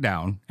lay back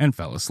down and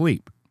fell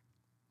asleep.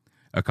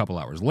 A couple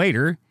hours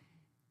later,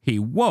 he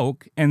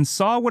woke and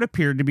saw what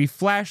appeared to be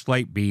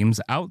flashlight beams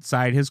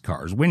outside his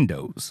car's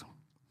windows.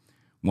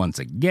 Once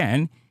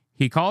again,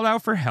 he called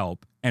out for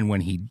help, and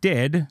when he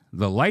did,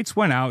 the lights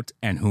went out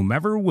and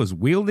whomever was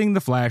wielding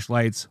the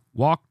flashlights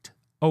walked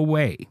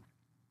away.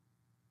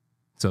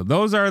 So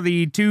those are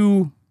the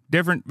two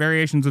different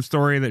variations of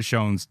story that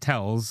Shones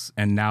tells,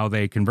 and now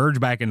they converge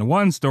back into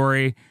one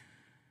story.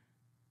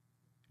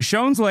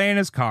 Shones lay in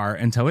his car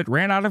until it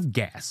ran out of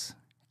gas,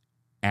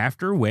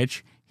 after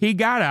which he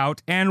got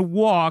out and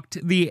walked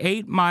the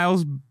 8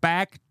 miles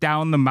back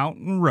down the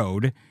mountain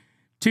road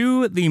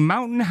to the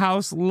Mountain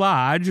House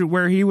Lodge,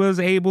 where he was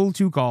able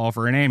to call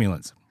for an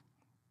ambulance.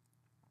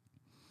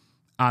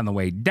 On the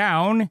way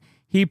down,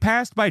 he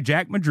passed by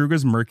Jack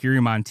Madruga's Mercury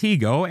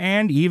Montego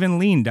and even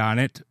leaned on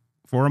it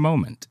for a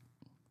moment.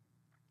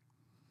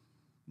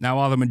 Now,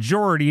 while the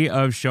majority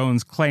of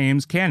Shones'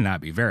 claims cannot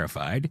be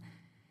verified,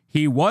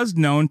 he was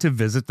known to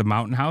visit the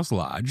Mountain House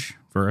Lodge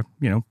for a,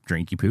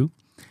 drinky poo,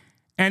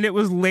 and it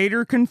was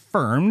later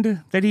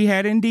confirmed that he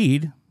had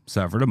indeed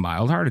suffered a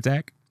mild heart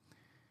attack.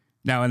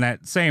 Now, in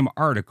that same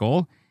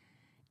article,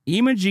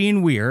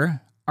 Imogene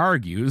Weir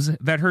argues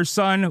that her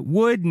son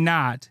would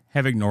not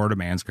have ignored a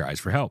man's cries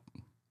for help.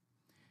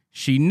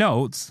 She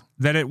notes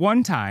that at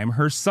one time,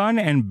 her son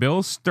and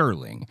Bill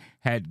Sterling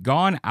had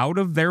gone out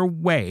of their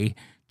way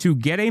to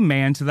get a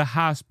man to the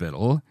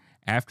hospital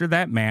after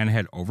that man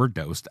had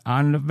overdosed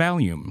on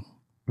Valium.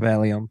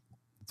 Valium.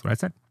 That's what I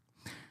said.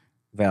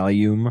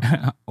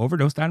 Valium.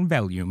 Overdosed on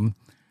Valium.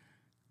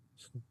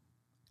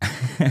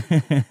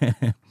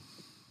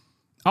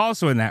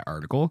 Also in that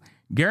article,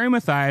 Gary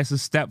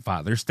Mathias'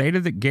 stepfather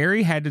stated that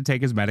Gary had to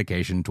take his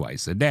medication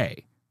twice a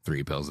day,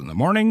 3 pills in the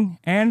morning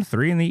and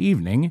 3 in the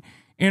evening,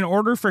 in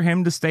order for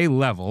him to stay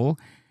level,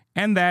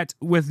 and that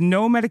with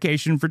no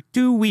medication for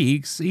 2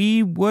 weeks,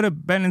 he would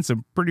have been in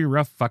some pretty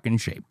rough fucking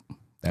shape.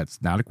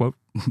 That's not a quote,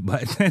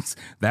 but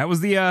that was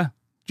the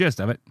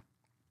gist of it.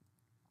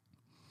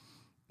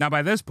 Now,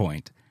 by this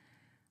point,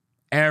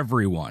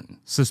 everyone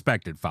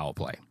suspected foul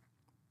play.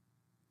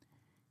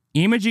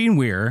 Imogene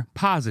Weir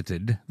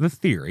posited the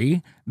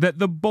theory that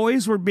the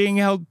boys were being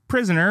held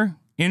prisoner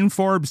in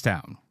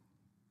Forbstown.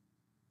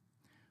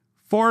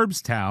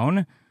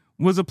 Forbstown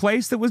was a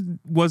place that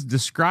was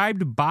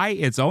described by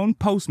its own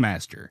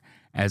postmaster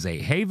as a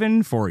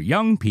haven for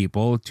young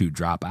people to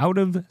drop out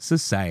of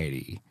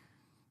society,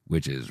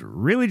 which is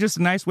really just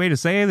a nice way to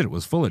say that it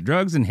was full of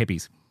drugs and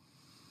hippies.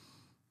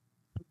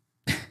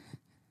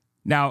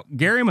 Now,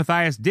 Gary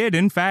Mathias did,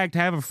 in fact,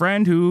 have a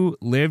friend who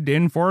lived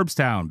in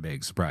Forbstown.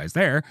 Big surprise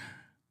there.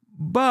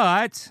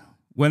 But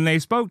when they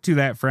spoke to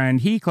that friend,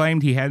 he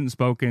claimed he hadn't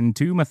spoken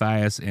to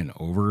Mathias in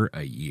over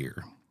a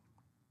year.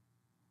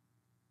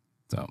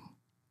 So,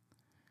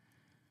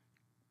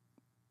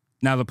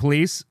 now the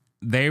police,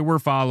 they were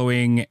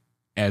following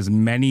as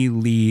many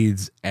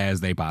leads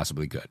as they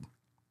possibly could.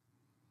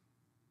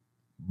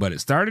 But it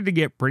started to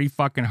get pretty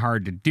fucking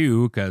hard to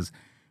do because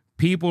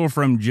people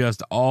from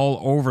just all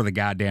over the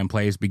goddamn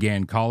place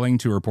began calling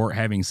to report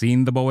having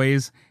seen the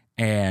boys,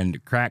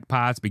 and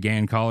crackpots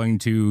began calling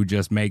to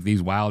just make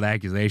these wild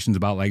accusations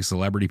about like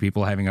celebrity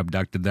people having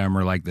abducted them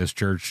or like this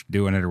church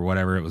doing it or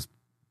whatever.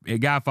 It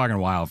got fucking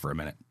wild for a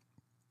minute.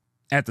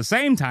 At the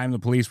same time the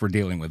police were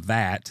dealing with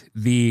that,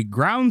 the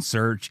ground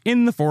search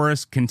in the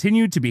forest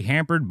continued to be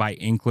hampered by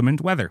inclement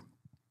weather.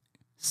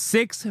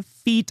 6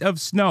 feet of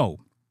snow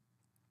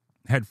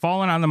had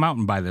fallen on the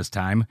mountain by this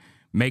time,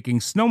 making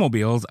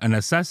snowmobiles a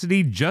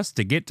necessity just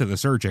to get to the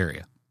search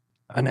area.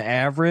 An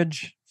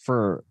average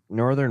for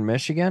northern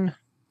Michigan?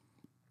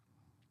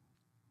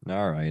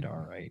 All right.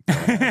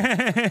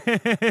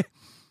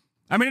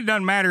 I mean, it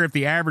doesn't matter if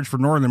the average for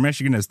northern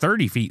Michigan is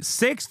 30 feet.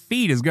 6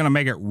 feet is going to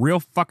make it real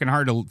fucking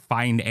hard to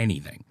find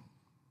anything.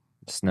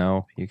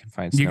 Snow. You can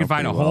find snow. You can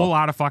find a whole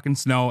lot of fucking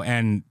snow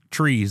and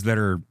trees that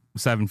are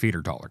 7 feet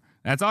or taller.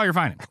 That's all you're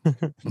finding.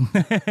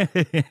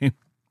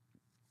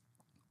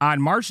 On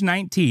March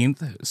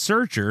 19th,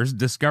 searchers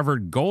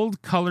discovered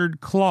gold-colored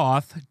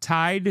cloth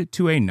tied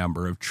to a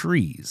number of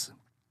trees.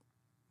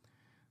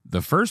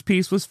 The first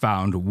piece was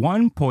found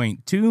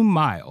 1.2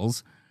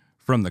 miles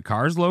from the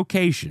car's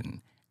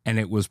location, and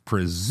it was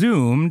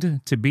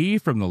presumed to be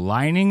from the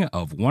lining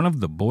of one of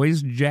the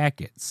boys'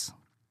 jackets.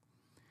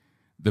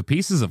 The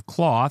pieces of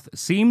cloth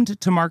seemed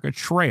to mark a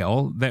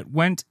trail that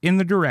went in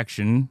the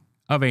direction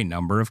of a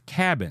number of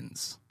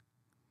cabins,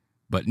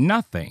 but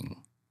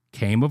nothing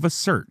came of a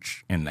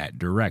search in that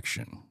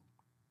direction.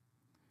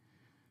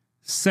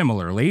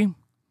 Similarly,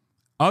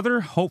 other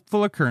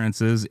hopeful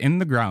occurrences in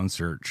the ground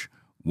search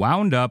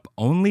wound up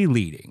only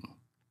leading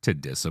to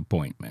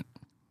disappointment.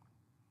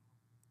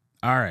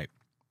 All right,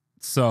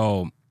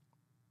 so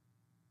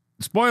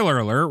spoiler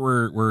alert,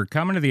 we're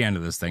coming to the end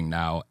of this thing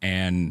now,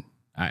 and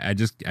I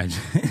just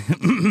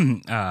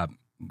kind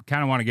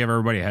of want to give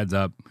everybody a heads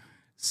up.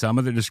 Some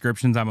of the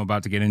descriptions I'm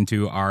about to get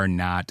into are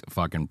not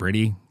fucking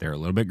pretty. They're a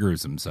little bit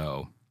gruesome,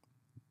 so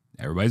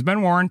everybody's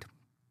been warned.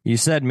 You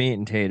said meat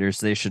and taters.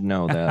 They should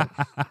know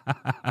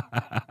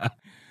that.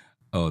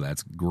 Oh,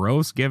 that's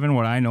gross given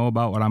what I know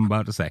about what I'm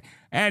about to say.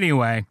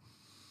 Anyway.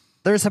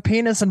 There's a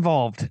penis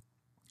involved.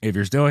 If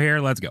you're still here,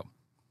 let's go.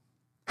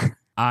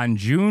 On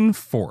June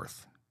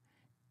 4th,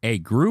 a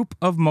group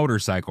of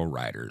motorcycle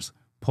riders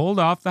pulled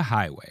off the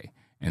highway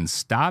and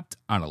stopped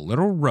on a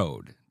little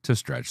road to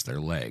stretch their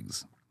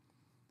legs.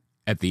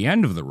 At the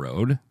end of the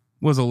road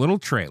was a little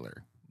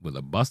trailer with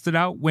a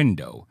busted-out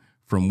window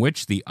from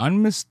which the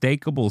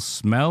unmistakable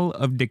smell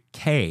of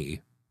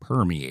decay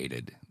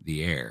permeated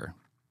the air.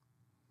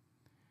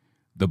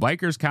 The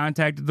bikers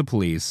contacted the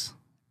police,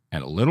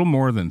 and a little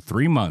more than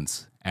 3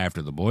 months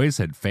after the boys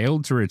had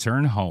failed to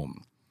return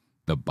home,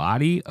 the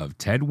body of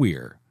Ted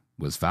Weir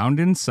was found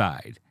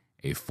inside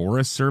a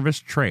Forest Service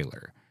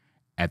trailer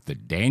at the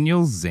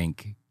Daniel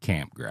Zink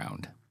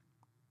campground.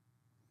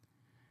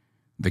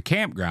 The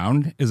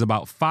campground is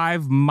about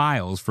 5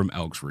 miles from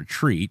Elk's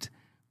Retreat,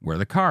 where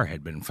the car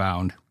had been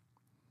found.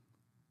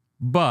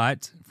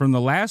 But from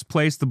the last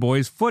place the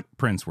boys'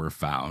 footprints were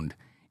found,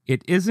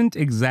 it isn't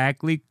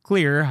exactly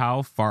clear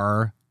how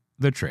far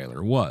the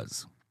trailer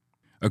was.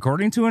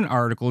 According to an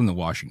article in the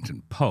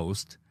Washington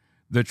Post,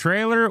 the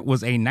trailer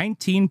was a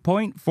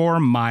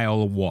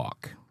 19.4-mile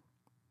walk.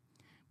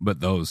 But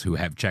those who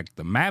have checked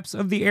the maps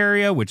of the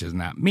area, which is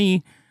not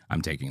me,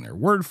 I'm taking their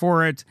word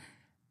for it,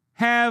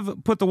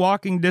 have put the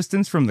walking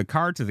distance from the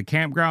car to the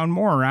campground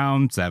more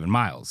around 7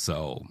 miles.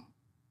 So,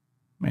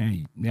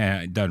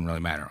 it doesn't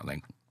really matter, I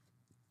think.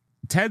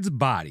 Ted's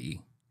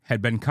body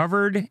had been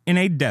covered in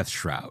a death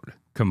shroud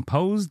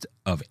composed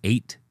of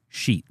 8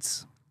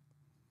 sheets.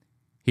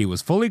 He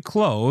was fully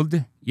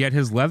clothed, yet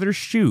his leather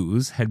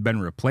shoes had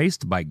been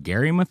replaced by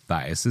Gary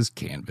Mathias's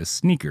canvas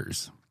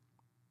sneakers.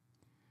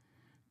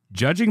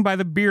 Judging by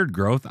the beard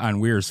growth on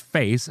Weir's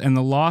face and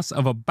the loss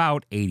of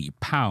about 80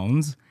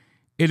 pounds,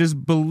 it is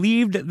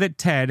believed that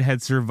Ted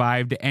had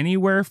survived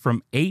anywhere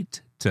from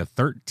 8 to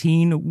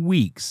 13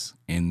 weeks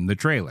in the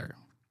trailer.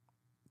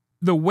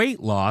 The weight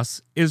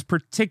loss is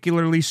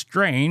particularly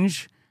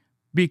strange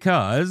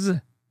because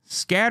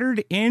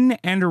scattered in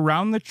and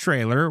around the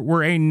trailer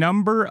were a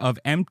number of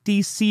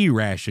empty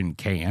C-ration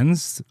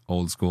cans,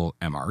 old school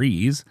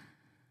MREs.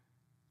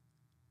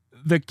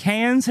 The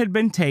cans had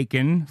been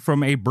taken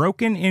from a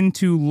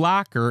broken-into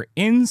locker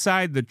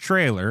inside the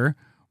trailer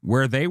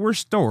where they were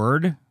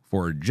stored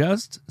for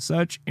just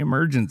such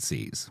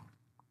emergencies.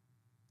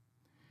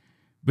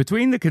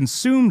 Between the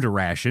consumed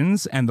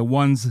rations and the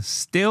ones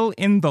still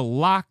in the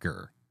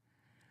locker,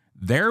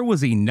 there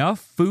was enough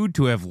food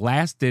to have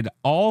lasted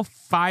all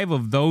 5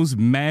 of those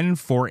men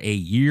for a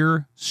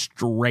year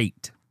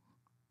straight.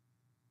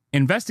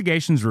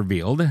 Investigations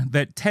revealed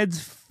that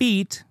Ted's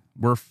feet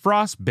were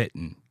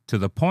frostbitten to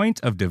the point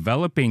of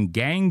developing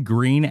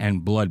gangrene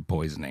and blood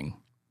poisoning.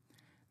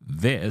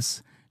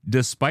 This,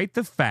 despite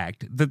the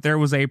fact that there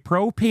was a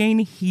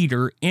propane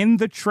heater in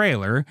the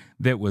trailer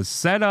that was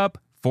set up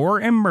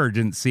for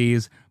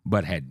emergencies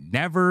but had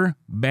never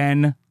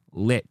been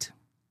lit.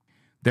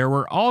 There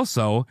were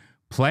also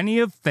plenty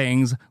of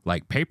things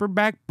like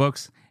paperback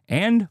books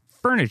and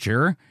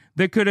furniture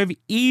that could have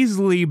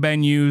easily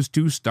been used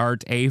to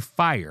start a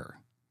fire,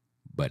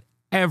 but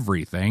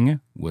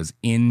everything was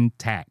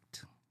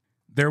intact.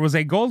 There was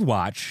a gold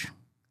watch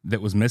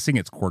that was missing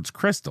its quartz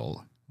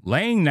crystal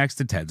laying next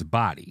to Ted's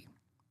body.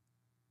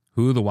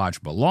 Who the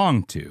watch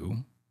belonged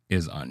to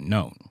is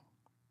unknown.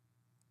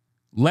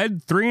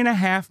 Led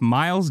 3.5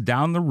 miles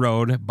down the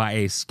road by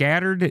a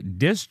scattered,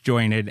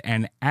 disjointed,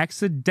 and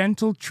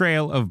accidental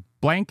trail of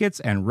blankets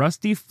and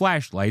rusty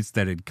flashlights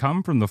that had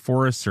come from the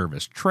Forest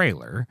Service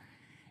trailer,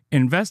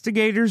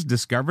 investigators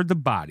discovered the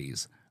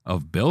bodies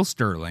of Bill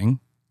Sterling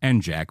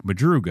and Jack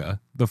Madruga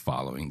the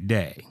following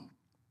day.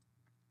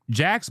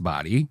 Jack's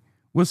body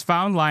was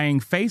found lying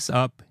face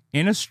up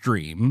in a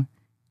stream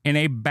in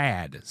a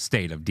bad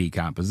state of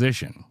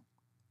decomposition.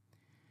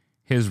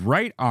 His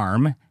right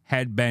arm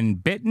had been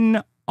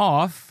bitten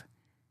off,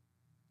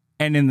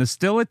 and in the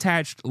still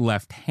attached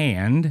left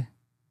hand,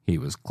 he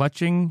was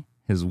clutching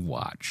his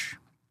watch.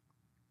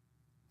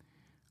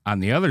 On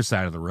the other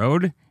side of the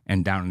road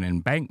and down an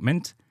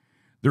embankment,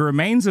 the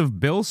remains of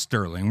Bill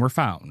Sterling were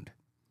found.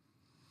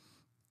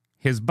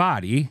 His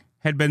body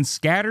had been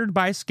scattered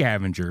by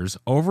scavengers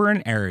over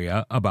an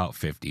area about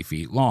 50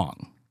 feet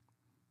long.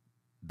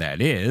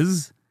 That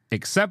is,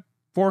 except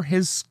for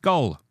his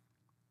skull,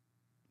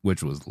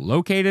 which was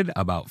located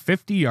about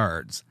 50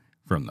 yards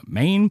from the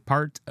main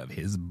part of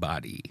his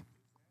body.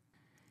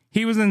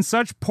 He was in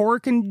such poor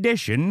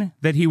condition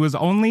that he was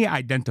only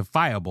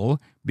identifiable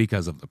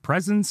because of the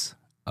presence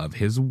of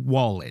his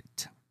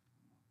wallet.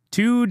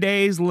 2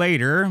 days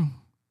later,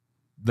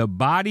 the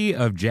body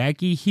of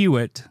Jackie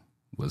Hewitt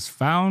was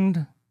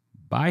found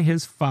by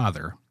his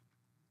father.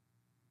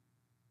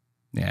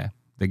 Yeah,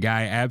 the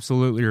guy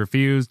absolutely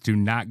refused to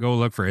not go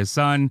look for his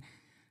son,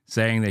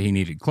 saying that he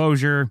needed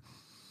closure.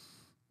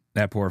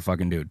 That poor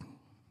fucking dude.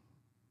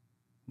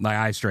 Like,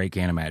 I straight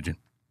can't imagine.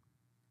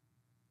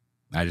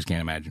 I just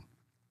can't imagine.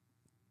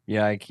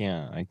 Yeah, I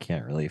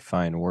can't really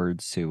find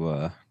words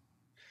to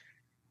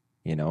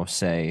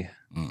say.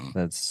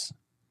 That's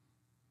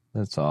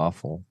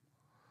awful.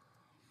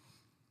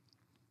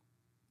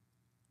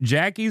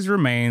 Jackie's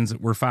remains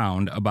were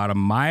found about a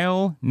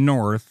mile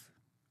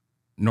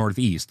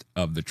northeast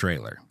of the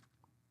trailer.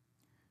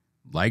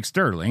 Like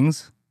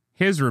Sterling's,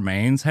 his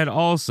remains had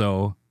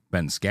also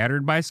been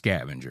scattered by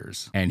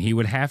scavengers, and he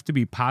would have to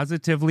be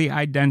positively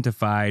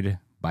identified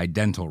by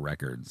dental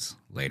records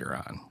later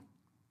on.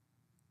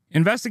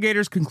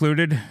 Investigators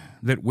concluded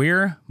that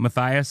Weir,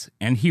 Matthias,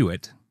 and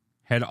Hewitt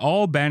had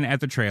all been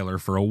at the trailer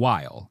for a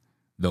while,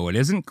 though it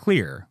isn't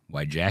clear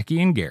why Jackie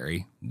and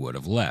Gary would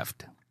have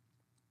left.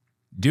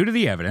 Due to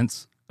the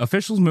evidence,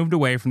 officials moved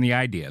away from the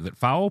idea that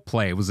foul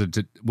play was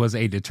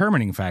a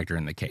determining factor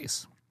in the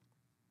case.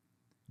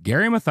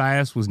 Gary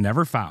Matthias was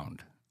never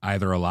found,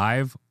 either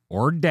alive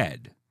or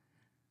dead,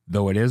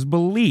 though it is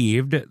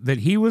believed that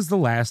he was the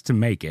last to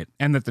make it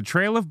and that the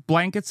trail of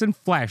blankets and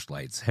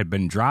flashlights had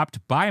been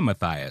dropped by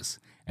Matthias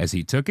as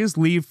he took his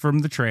leave from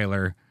the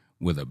trailer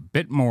with a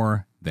bit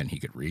more than he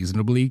could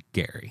reasonably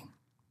carry.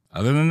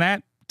 Other than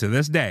that, to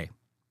this day,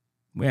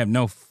 we have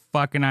no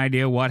fucking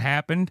idea what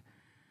happened.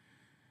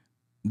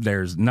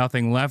 There's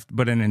nothing left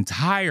but an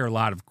entire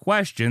lot of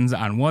questions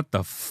on what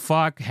the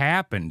fuck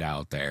happened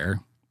out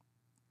there.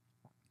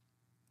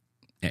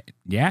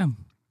 Yeah.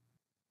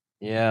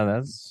 Yeah,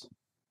 it's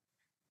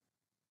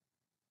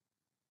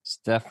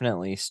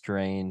definitely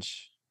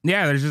strange.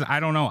 Yeah, there's just, I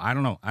don't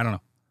know.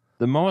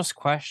 The most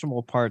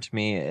questionable part to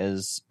me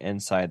is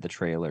inside the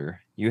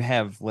trailer. You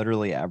have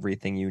literally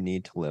everything you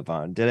need to live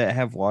on. Did it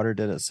have water?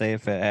 Did it say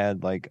if it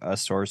had like a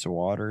source of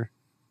water?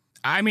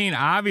 I mean,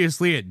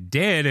 obviously it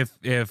did.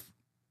 If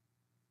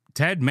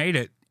Ted made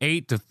it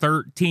 8 to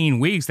 13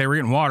 weeks, they were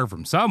getting water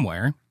from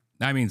somewhere.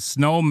 I mean,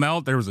 snow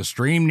melt, there was a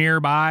stream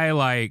nearby,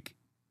 like...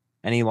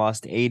 And he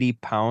lost 80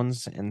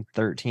 pounds in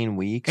 13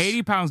 weeks?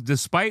 80 pounds,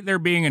 despite there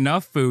being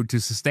enough food to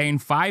sustain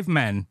 5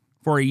 men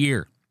for a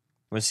year.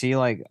 Was he,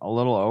 like, a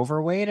little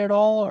overweight at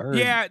all? Or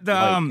yeah,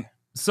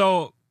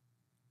 so...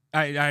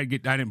 I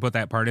didn't put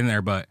that part in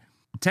there, but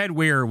Ted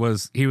Weir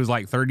was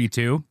like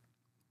 32,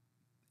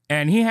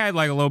 and he had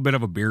like a little bit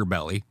of a beer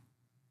belly.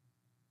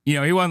 You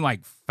know, he wasn't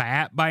like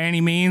fat by any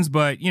means,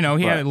 but you know,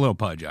 he had a little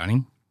pudge on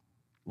him.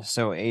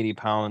 So 80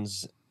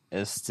 pounds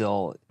is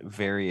still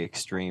very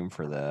extreme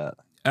for that.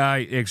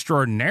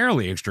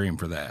 Extraordinarily extreme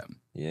for that.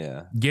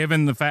 Yeah.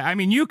 Given the fact, I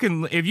mean,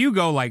 if you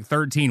go like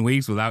 13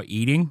 weeks without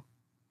eating,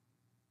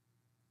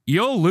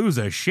 you'll lose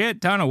a shit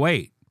ton of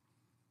weight.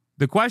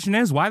 The question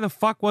is, why the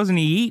fuck wasn't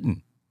he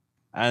eating?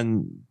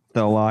 And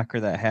the locker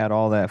that had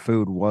all that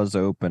food was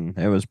open.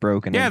 It was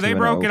broken. Yeah, they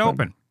broke it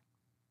open.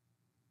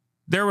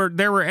 There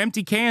were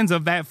empty cans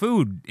of that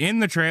food in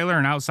the trailer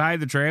and outside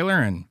the trailer,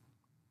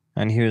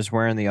 and he was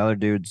wearing the other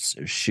dude's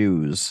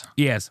shoes.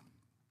 Yes.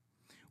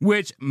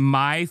 Which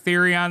my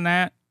theory on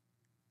that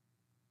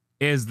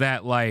is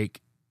that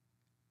like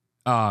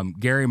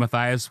Gary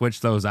Matthias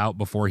switched those out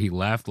before he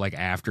left, like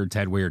after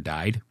Ted Weir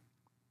died.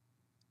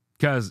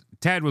 Because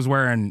Ted was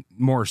wearing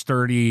more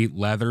sturdy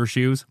leather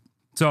shoes.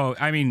 So,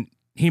 I mean,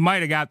 he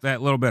might have got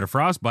that little bit of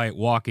frostbite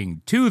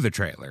walking to the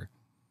trailer.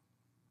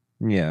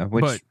 Yeah,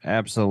 which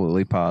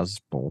absolutely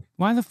possible.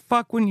 Why the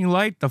fuck wouldn't you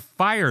light the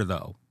fire,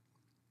 though?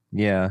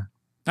 Yeah.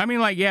 I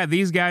mean, like, yeah,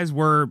 these guys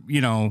were,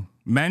 you know,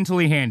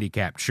 mentally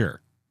handicapped,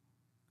 sure.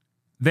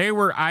 They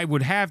were, I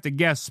would have to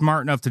guess,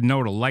 smart enough to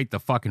know to light the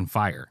fucking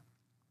fire.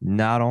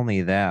 Not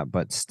only that,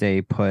 but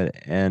stay put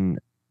in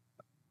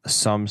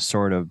some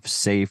sort of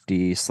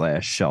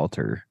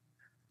safety/shelter.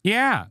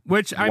 Yeah,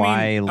 which I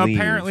mean,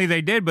 apparently they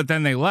did, but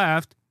then they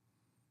left.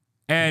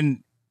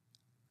 And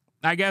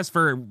I guess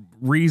for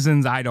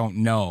reasons I don't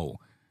know,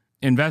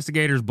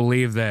 investigators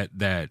believe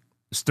that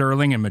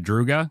Sterling and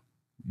Madruga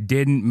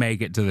didn't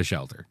make it to the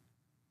shelter.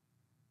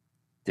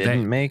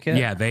 Didn't make it?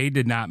 Yeah, they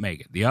did not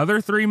make it. The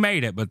other 3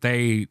 made it, but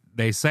they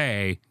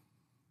say,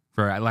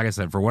 for like I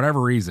said, for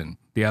whatever reason,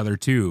 the other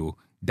 2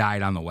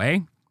 died on the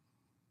way.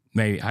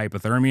 Maybe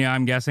hypothermia,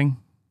 I'm guessing.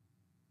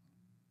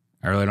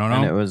 I really don't know.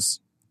 And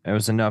it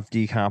was enough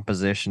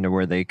decomposition to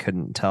where they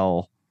couldn't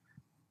tell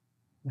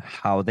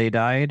how they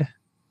died,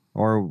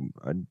 or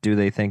do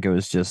they think it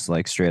was just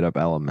like straight up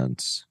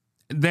elements?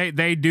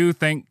 They do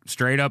think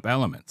straight up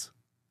elements.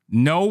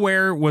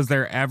 Nowhere was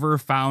there ever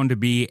found to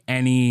be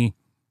any,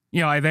 you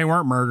know, they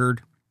weren't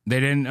murdered. They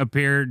didn't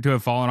appear to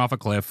have fallen off a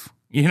cliff.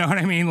 You know what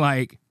I mean?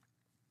 Like,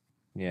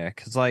 yeah,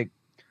 because like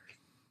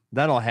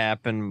that'll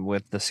happen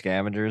with the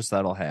scavengers.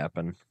 That'll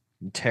happen.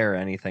 Tear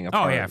anything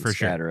apart. Oh yeah, for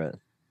scatter sure. It.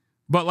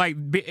 But like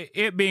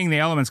it being the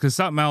elements, because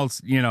something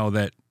else, you know,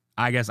 that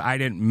I guess I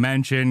didn't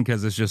mention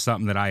because it's just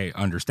something that I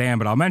understand,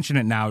 but I'll mention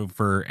it now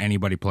for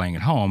anybody playing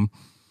at home.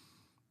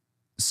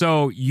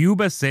 So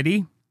Yuba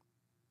City,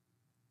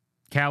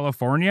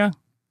 California,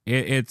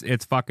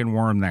 it's fucking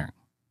warm there.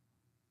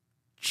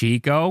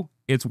 Chico,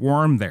 it's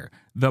warm there.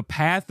 The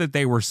path that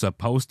they were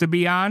supposed to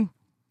be on,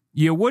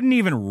 you wouldn't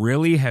even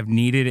really have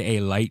needed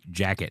a light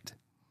jacket.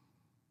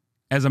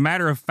 As a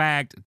matter of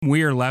fact,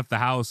 Weir left the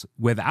house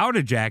without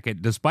a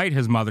jacket, despite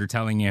his mother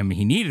telling him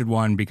he needed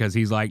one because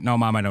he's like, no,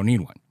 Mom, I don't need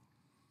one.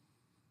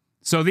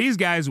 So these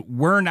guys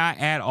were not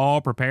at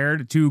all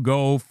prepared to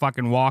go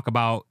fucking walk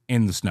about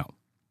in the snow.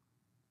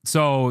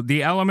 So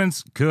the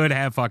elements could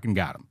have fucking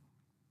got them.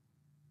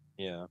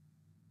 Yeah.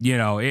 You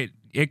know, it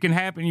can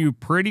happen to you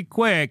pretty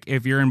quick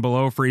if you're in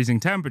below freezing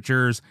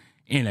temperatures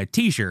in a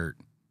t-shirt.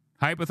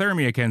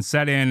 Hypothermia can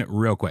set in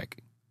real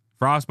quick.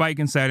 Frostbite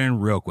can set in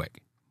real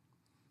quick.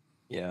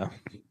 Yeah.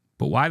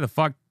 But why the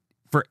fuck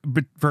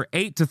for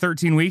 8 to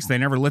 13 weeks they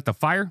never lit the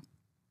fire?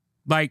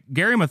 Like,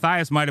 Gary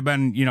Mathias might have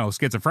been,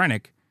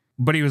 schizophrenic,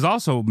 but he was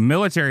also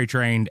military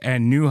trained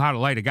and knew how to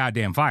light a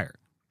goddamn fire.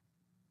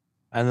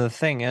 And the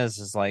thing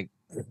is like,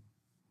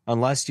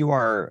 unless you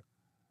are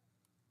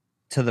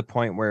to the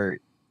point where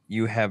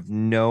you have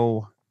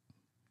no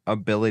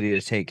ability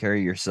to take care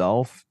of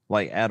yourself,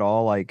 like at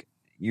all, like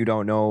you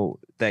don't know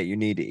that you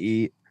need to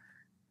eat,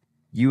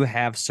 you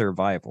have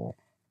survival.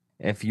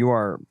 If you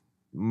are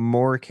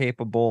more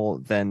capable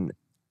than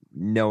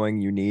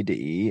knowing you need to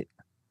eat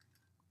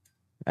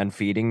and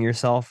feeding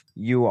yourself,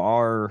 you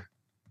are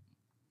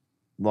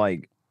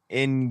like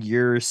in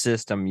your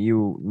system,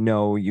 you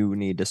know you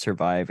need to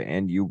survive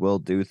and you will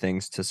do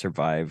things to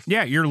survive.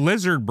 Yeah, your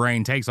lizard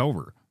brain takes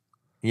over.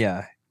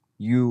 Yeah.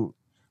 You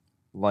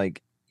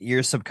like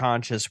your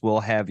subconscious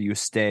will have you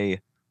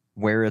stay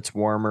where it's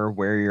warmer,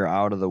 where you're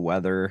out of the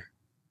weather.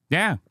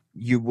 Yeah.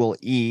 You will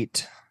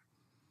eat.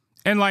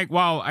 And like,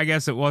 while I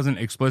guess it wasn't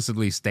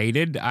explicitly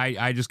stated,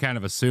 I just kind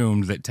of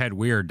assumed that Ted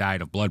Weir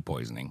died of blood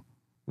poisoning.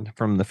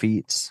 From the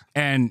feats.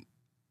 And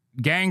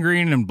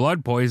gangrene and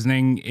blood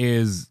poisoning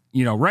is,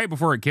 right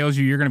before it kills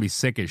you, you're going to be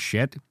sick as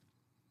shit.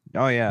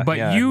 Oh, yeah. But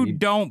yeah, you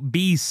don't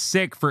be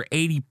sick for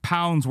 80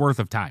 pounds worth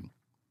of time.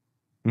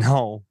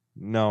 No,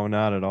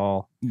 not at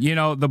all.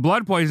 The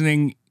blood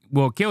poisoning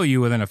will kill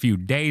you within a few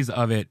days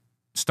of it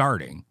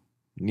starting.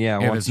 Yeah,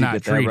 once you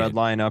get that red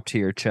line up to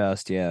your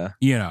chest, yeah.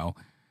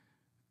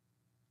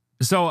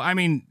 So, I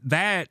mean,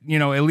 that,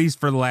 at least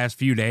for the last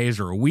few days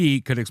or a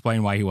week could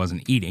explain why he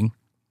wasn't eating.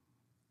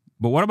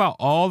 But what about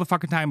all the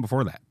fucking time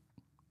before that?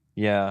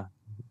 Yeah.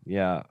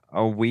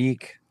 A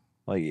week.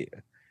 Like,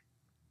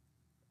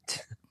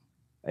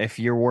 if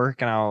you're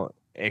working out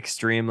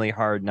extremely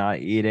hard, not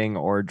eating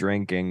or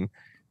drinking,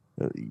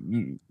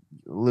 you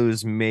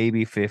lose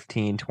maybe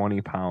 15,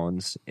 20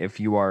 pounds if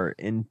you are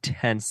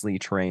intensely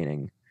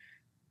training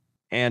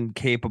and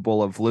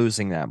capable of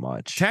losing that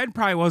much. Ted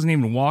probably wasn't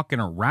even walking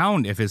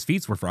around if his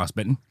feet were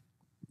frostbitten.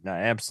 No,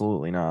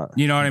 absolutely not.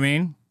 You know what I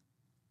mean?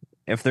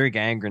 If they're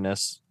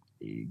gangrenous,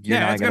 you're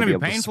not going to be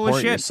able painful to support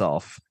as shit.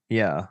 yourself.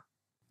 Yeah.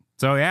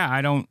 So yeah,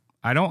 I don't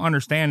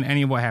understand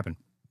any of what happened.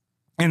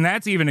 And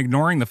that's even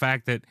ignoring the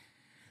fact that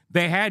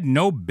they had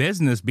no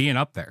business being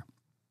up there.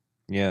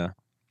 Yeah.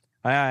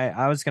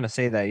 I was going to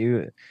say that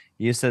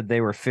you said they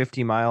were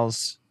 50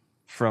 miles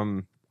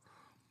from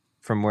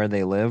where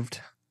they lived.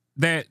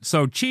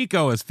 So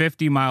Chico is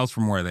 50 miles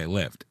from where they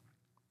lived.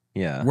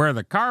 Yeah. Where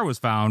the car was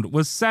found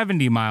was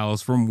 70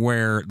 miles from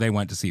where they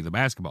went to see the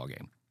basketball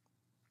game.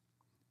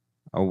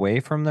 Away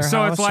from their house?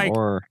 So it's like,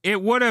 or...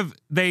 it would have,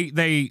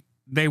 they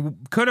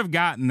could have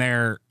gotten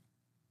there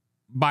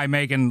by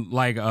making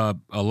like a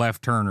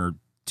left turn or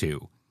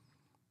two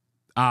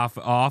off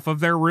of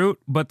their route,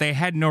 but they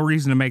had no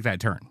reason to make that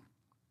turn.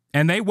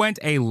 And they went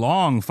a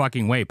long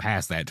fucking way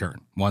past that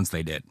turn once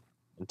they did.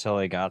 Until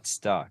they got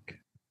stuck.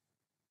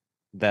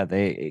 That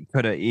they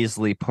could have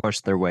easily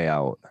pushed their way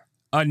out.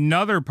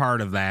 Another part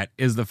of that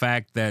is the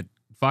fact that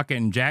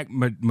fucking Jack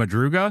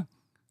Madruga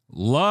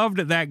loved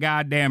that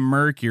goddamn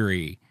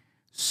Mercury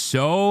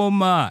so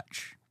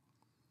much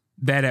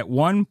that at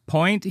one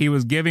point he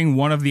was giving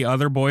one of the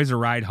other boys a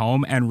ride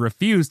home and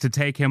refused to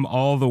take him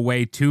all the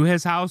way to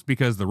his house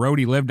because the road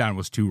he lived on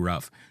was too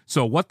rough.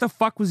 So what the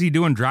fuck was he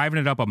doing driving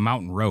it up a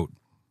mountain road?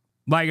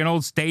 Like an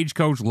old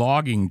stagecoach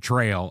logging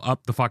trail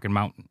up the fucking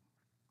mountain.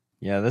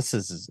 Yeah, this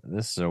is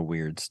a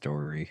weird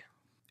story.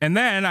 And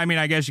then, I mean,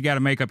 I guess you got to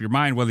make up your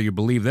mind whether you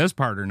believe this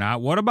part or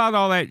not. What about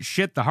all that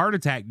shit the heart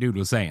attack dude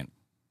was saying?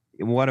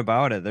 What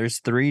about it? There's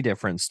 3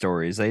 different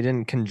stories. They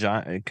didn't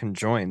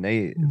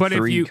conjoin. But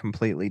 3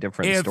 completely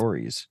different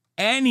stories.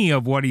 Any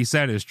of what he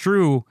said is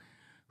true,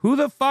 who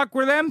the fuck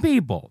were them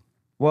people?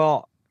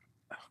 Well,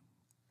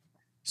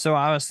 so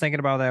I was thinking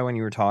about that when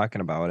you were talking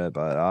about it,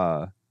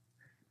 but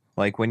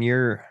like when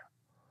you're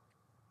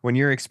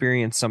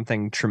experiencing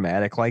something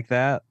traumatic like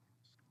that,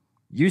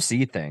 you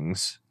see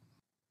things.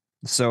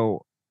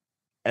 So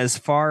as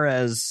far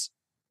as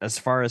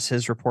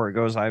his report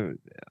goes,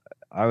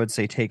 I would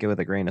say take it with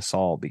a grain of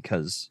salt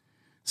because...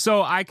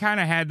 So I kind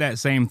of had that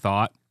same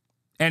thought.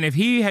 And if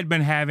he had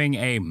been having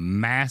a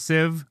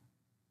massive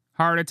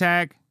heart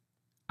attack,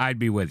 I'd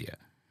be with you.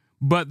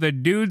 But the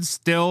dude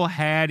still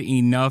had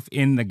enough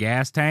in the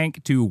gas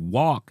tank to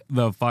walk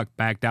the fuck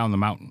back down the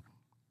mountain.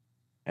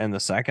 And the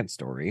second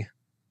story?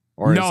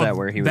 Or no, is that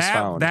where he was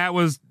found?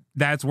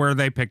 That's where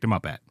they picked him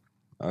up at.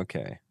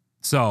 Okay.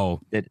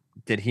 So...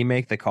 Did he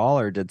make the call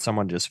or did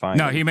someone just find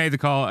him? No, he made the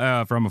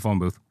call from a phone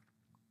booth.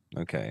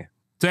 Okay.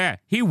 So yeah,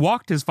 he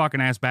walked his fucking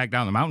ass back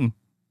down the mountain.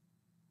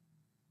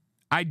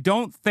 I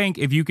don't think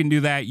if you can do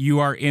that, you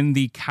are in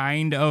the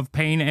kind of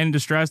pain and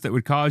distress that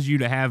would cause you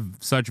to have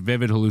such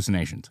vivid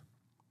hallucinations.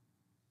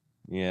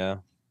 Yeah.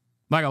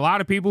 Like a lot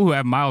of people who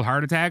have mild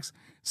heart attacks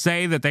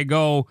say that they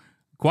go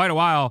quite a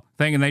while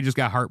thinking they just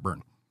got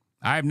heartburn.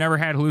 I've never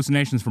had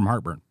hallucinations from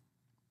heartburn.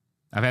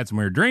 I've had some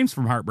weird dreams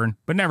from heartburn,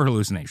 but never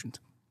hallucinations.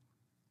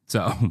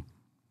 So.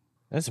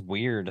 That's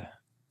weird.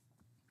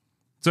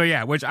 So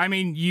yeah, which I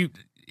mean,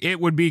 it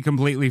would be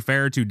completely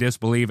fair to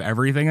disbelieve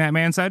everything that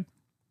man said,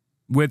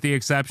 with the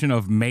exception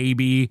of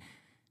maybe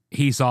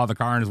he saw the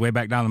car on his way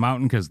back down the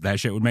mountain, because that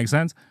shit would make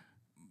sense.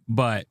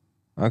 But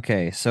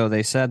Okay, so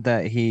they said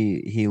that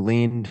he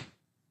leaned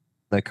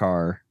the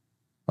car,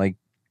 like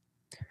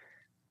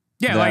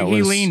yeah, that like he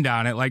was- leaned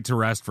on it like to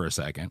rest for a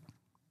second.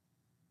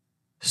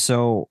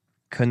 So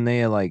couldn't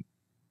they like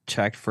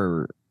checked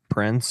for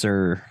prints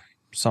or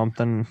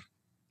something?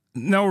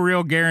 No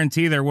real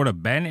guarantee there would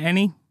have been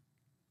any.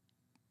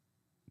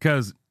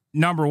 Because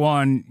number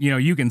one,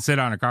 you can sit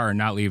on a car and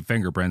not leave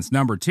fingerprints.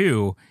 Number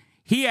two,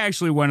 he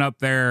actually went up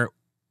there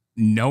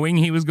knowing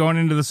he was going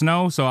into the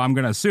snow. So I'm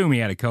going to assume he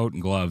had a coat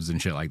and gloves and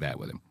shit like that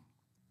with him.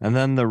 And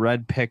then the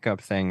red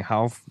pickup thing,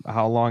 how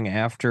long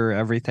after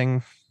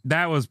everything?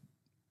 That was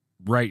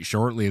right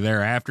shortly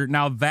thereafter.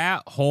 Now,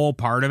 that whole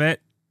part of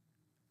it,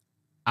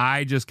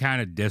 I just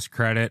kind of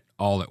discredit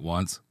all at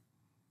once.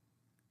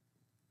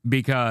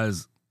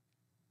 Because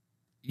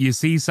you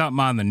see something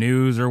on the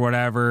news or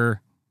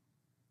whatever,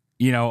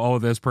 oh,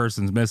 this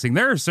person's missing.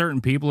 There are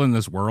certain people in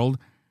this world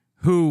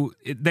who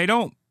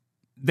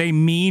they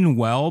mean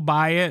well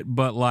by it,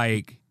 but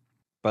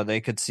But they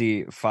could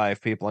see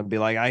 5 people and be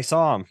like, I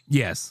saw him.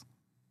 yes.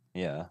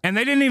 Yeah. And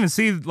they didn't even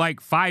see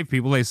 5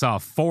 people. They saw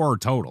 4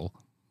 total.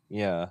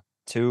 Yeah.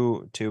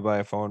 Two by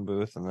a phone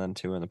booth and then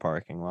 2 in the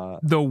parking lot.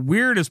 The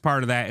weirdest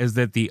part of that is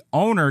that the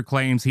owner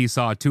claims he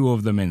saw 2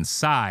 of them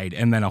inside,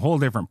 and then a whole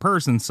different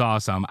person saw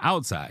some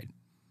outside.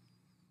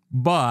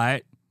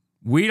 But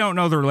we don't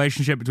know the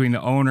relationship between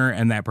the owner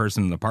and that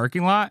person in the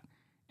parking lot.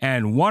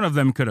 And one of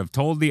them could have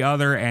told the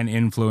other and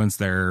influenced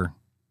their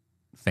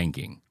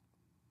thinking.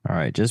 All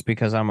right. Just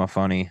because I'm a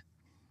funny.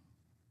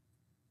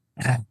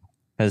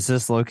 Is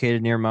this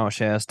located near Mount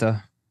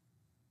Shasta?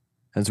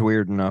 It's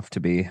weird enough to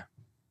be.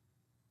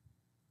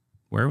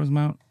 Where was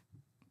Mount?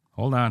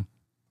 Hold on.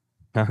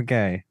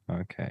 Okay.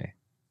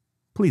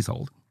 Please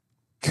hold.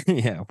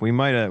 Yeah, we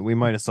might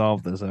have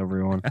solved this,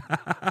 everyone.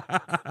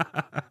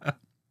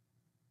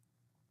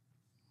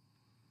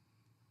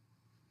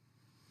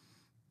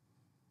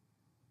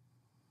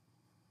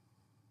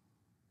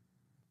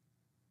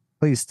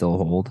 Please still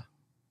hold.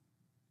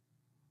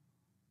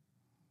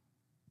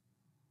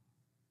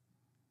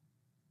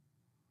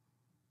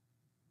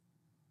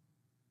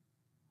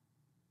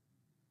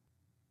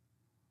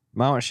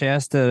 Mount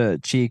Shasta,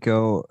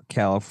 Chico,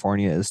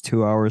 California is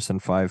 2 hours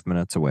and 5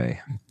 minutes away.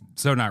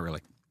 So not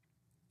really.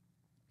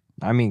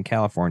 I mean,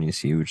 California's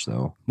huge,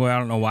 though. Well, I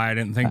don't know why I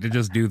didn't think to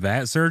just do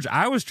that search.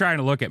 I was trying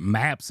to look at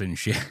maps and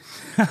shit.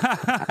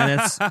 And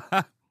it's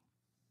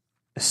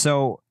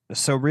so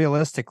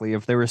realistically,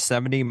 if they were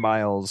 70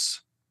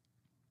 miles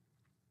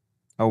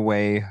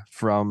away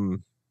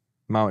from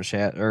Mount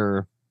Shasta,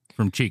 or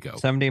From Chico.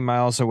 70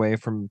 miles away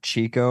from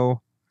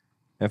Chico,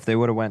 if they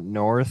would have went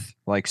north,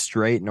 like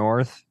straight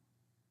north,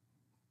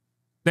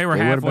 They were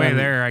They would've halfway been-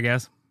 there, I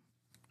guess.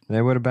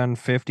 they would have been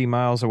 50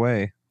 miles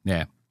away.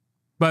 Yeah.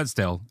 But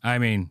still, I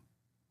mean,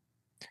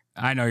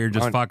 I know you're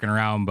just Mount- fucking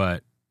around,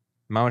 but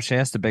Mount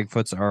Shasta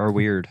Bigfoots are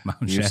weird.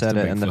 Mount You Shasta said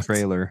it in the Bigfoots.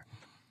 trailer.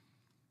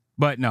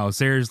 no,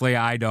 seriously,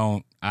 I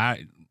don't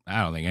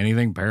think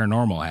anything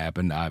paranormal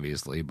happened,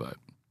 obviously, but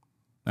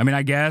I mean,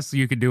 I guess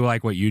you could do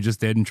like what you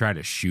just did and try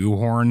to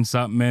shoehorn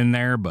something in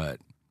there, but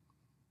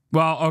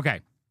well,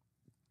 okay.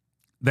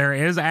 There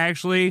is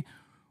actually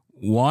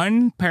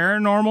one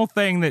paranormal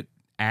thing that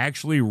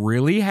actually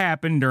really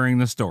happened during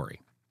the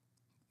story.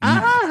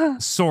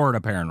 Sort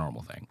of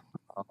paranormal thing.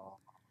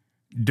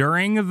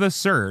 During the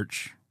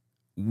search,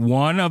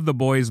 one of the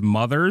boys'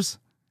 mothers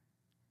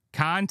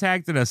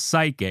contacted a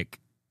psychic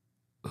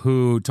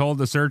who told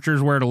the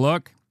searchers where to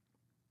look,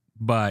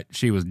 but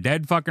she was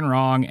dead fucking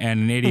wrong and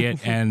an idiot,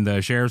 and the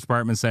sheriff's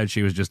department said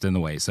she was just in the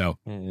way. So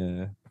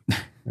Yeah.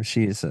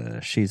 She's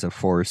a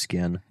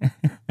foreskin.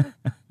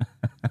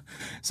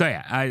 So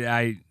yeah,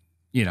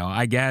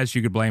 I guess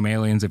you could blame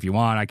aliens if you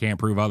want. I can't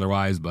prove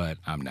otherwise, but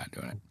I'm not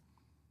doing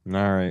it.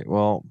 All right.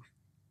 Well,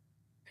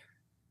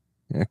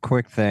 a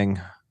quick thing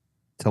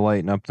to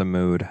lighten up the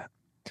mood.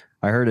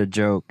 I heard a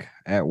joke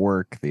at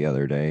work the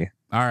other day,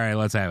 All right,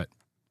 let's have it.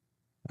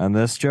 and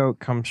this joke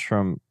comes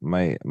from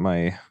my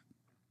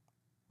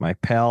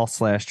pal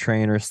 /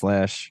 trainer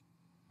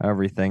 /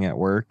 everything at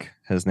work.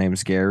 His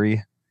name's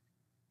Gary.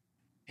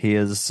 He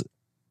is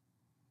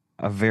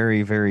a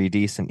very, very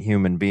decent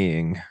human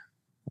being.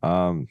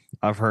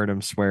 I've heard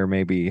him swear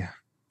maybe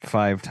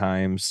 5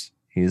 times.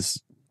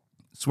 He's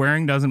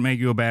Swearing doesn't make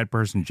you a bad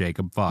person,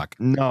 Jacob. Fuck.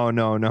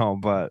 no,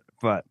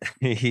 but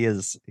he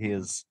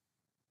is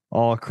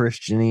all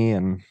Christiany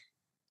and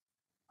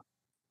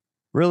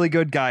really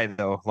good guy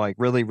though, like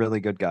really, really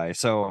good guy.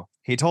 So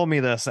he told me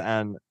this,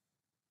 and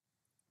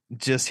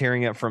just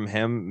hearing it from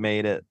him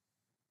made it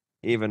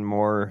even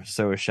more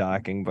so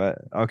shocking. But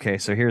okay,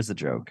 so here's the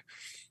joke.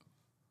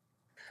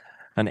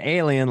 An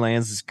alien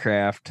lands his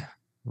craft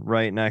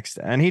right next,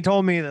 and he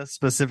told me this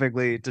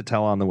specifically to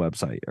tell on the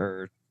website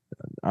or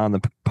on the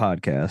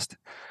podcast.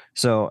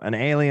 So an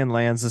alien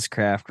lands his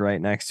craft right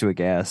next to a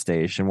gas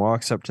station,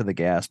 walks up to the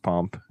gas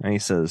pump, and he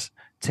says,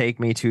 "Take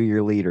me to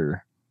your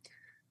leader."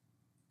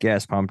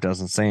 Gas pump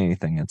doesn't say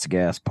anything. It's a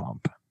gas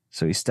pump.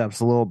 So he steps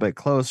a little bit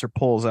closer,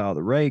 pulls out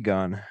the ray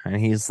gun, and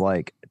he's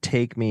like,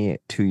 take me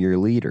to your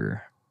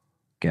leader.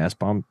 Gas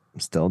pump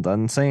still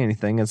doesn't say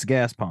anything. It's a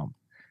gas pump.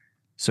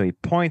 So he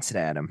points it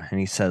at him and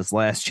he says,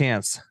 last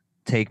chance,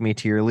 take me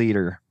to your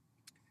leader.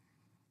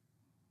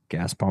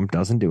 Gas pump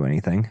doesn't do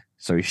anything.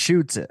 So he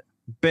shoots it.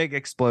 Big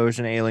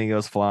explosion. Alien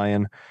goes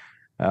flying.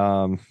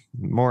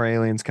 More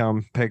aliens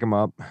come pick him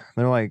up.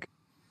 They're like,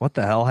 what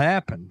the hell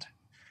happened?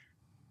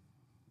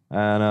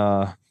 And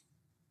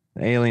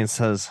the alien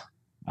says,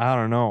 I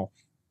don't know.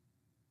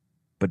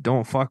 But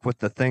don't fuck with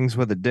the things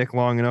with a dick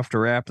long enough to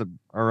wrap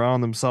around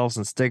themselves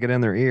and stick it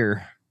in their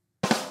ear.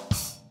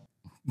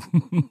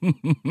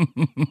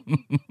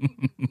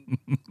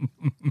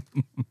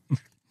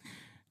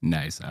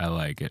 Nice. I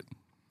like it.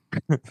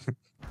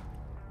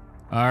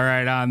 All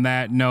right. On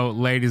that note,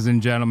 ladies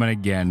and gentlemen,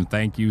 again,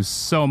 thank you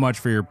so much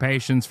for your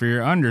patience, for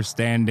your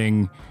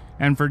understanding,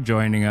 and for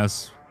joining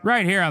us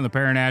right here on the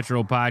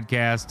Paranatural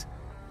Podcast.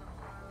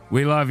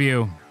 We love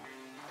you.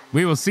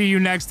 We will see you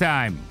next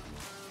time.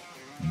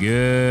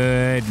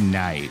 Good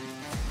night.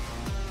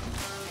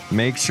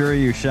 Make sure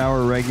you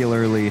shower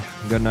regularly.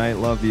 Good night.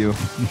 Love you.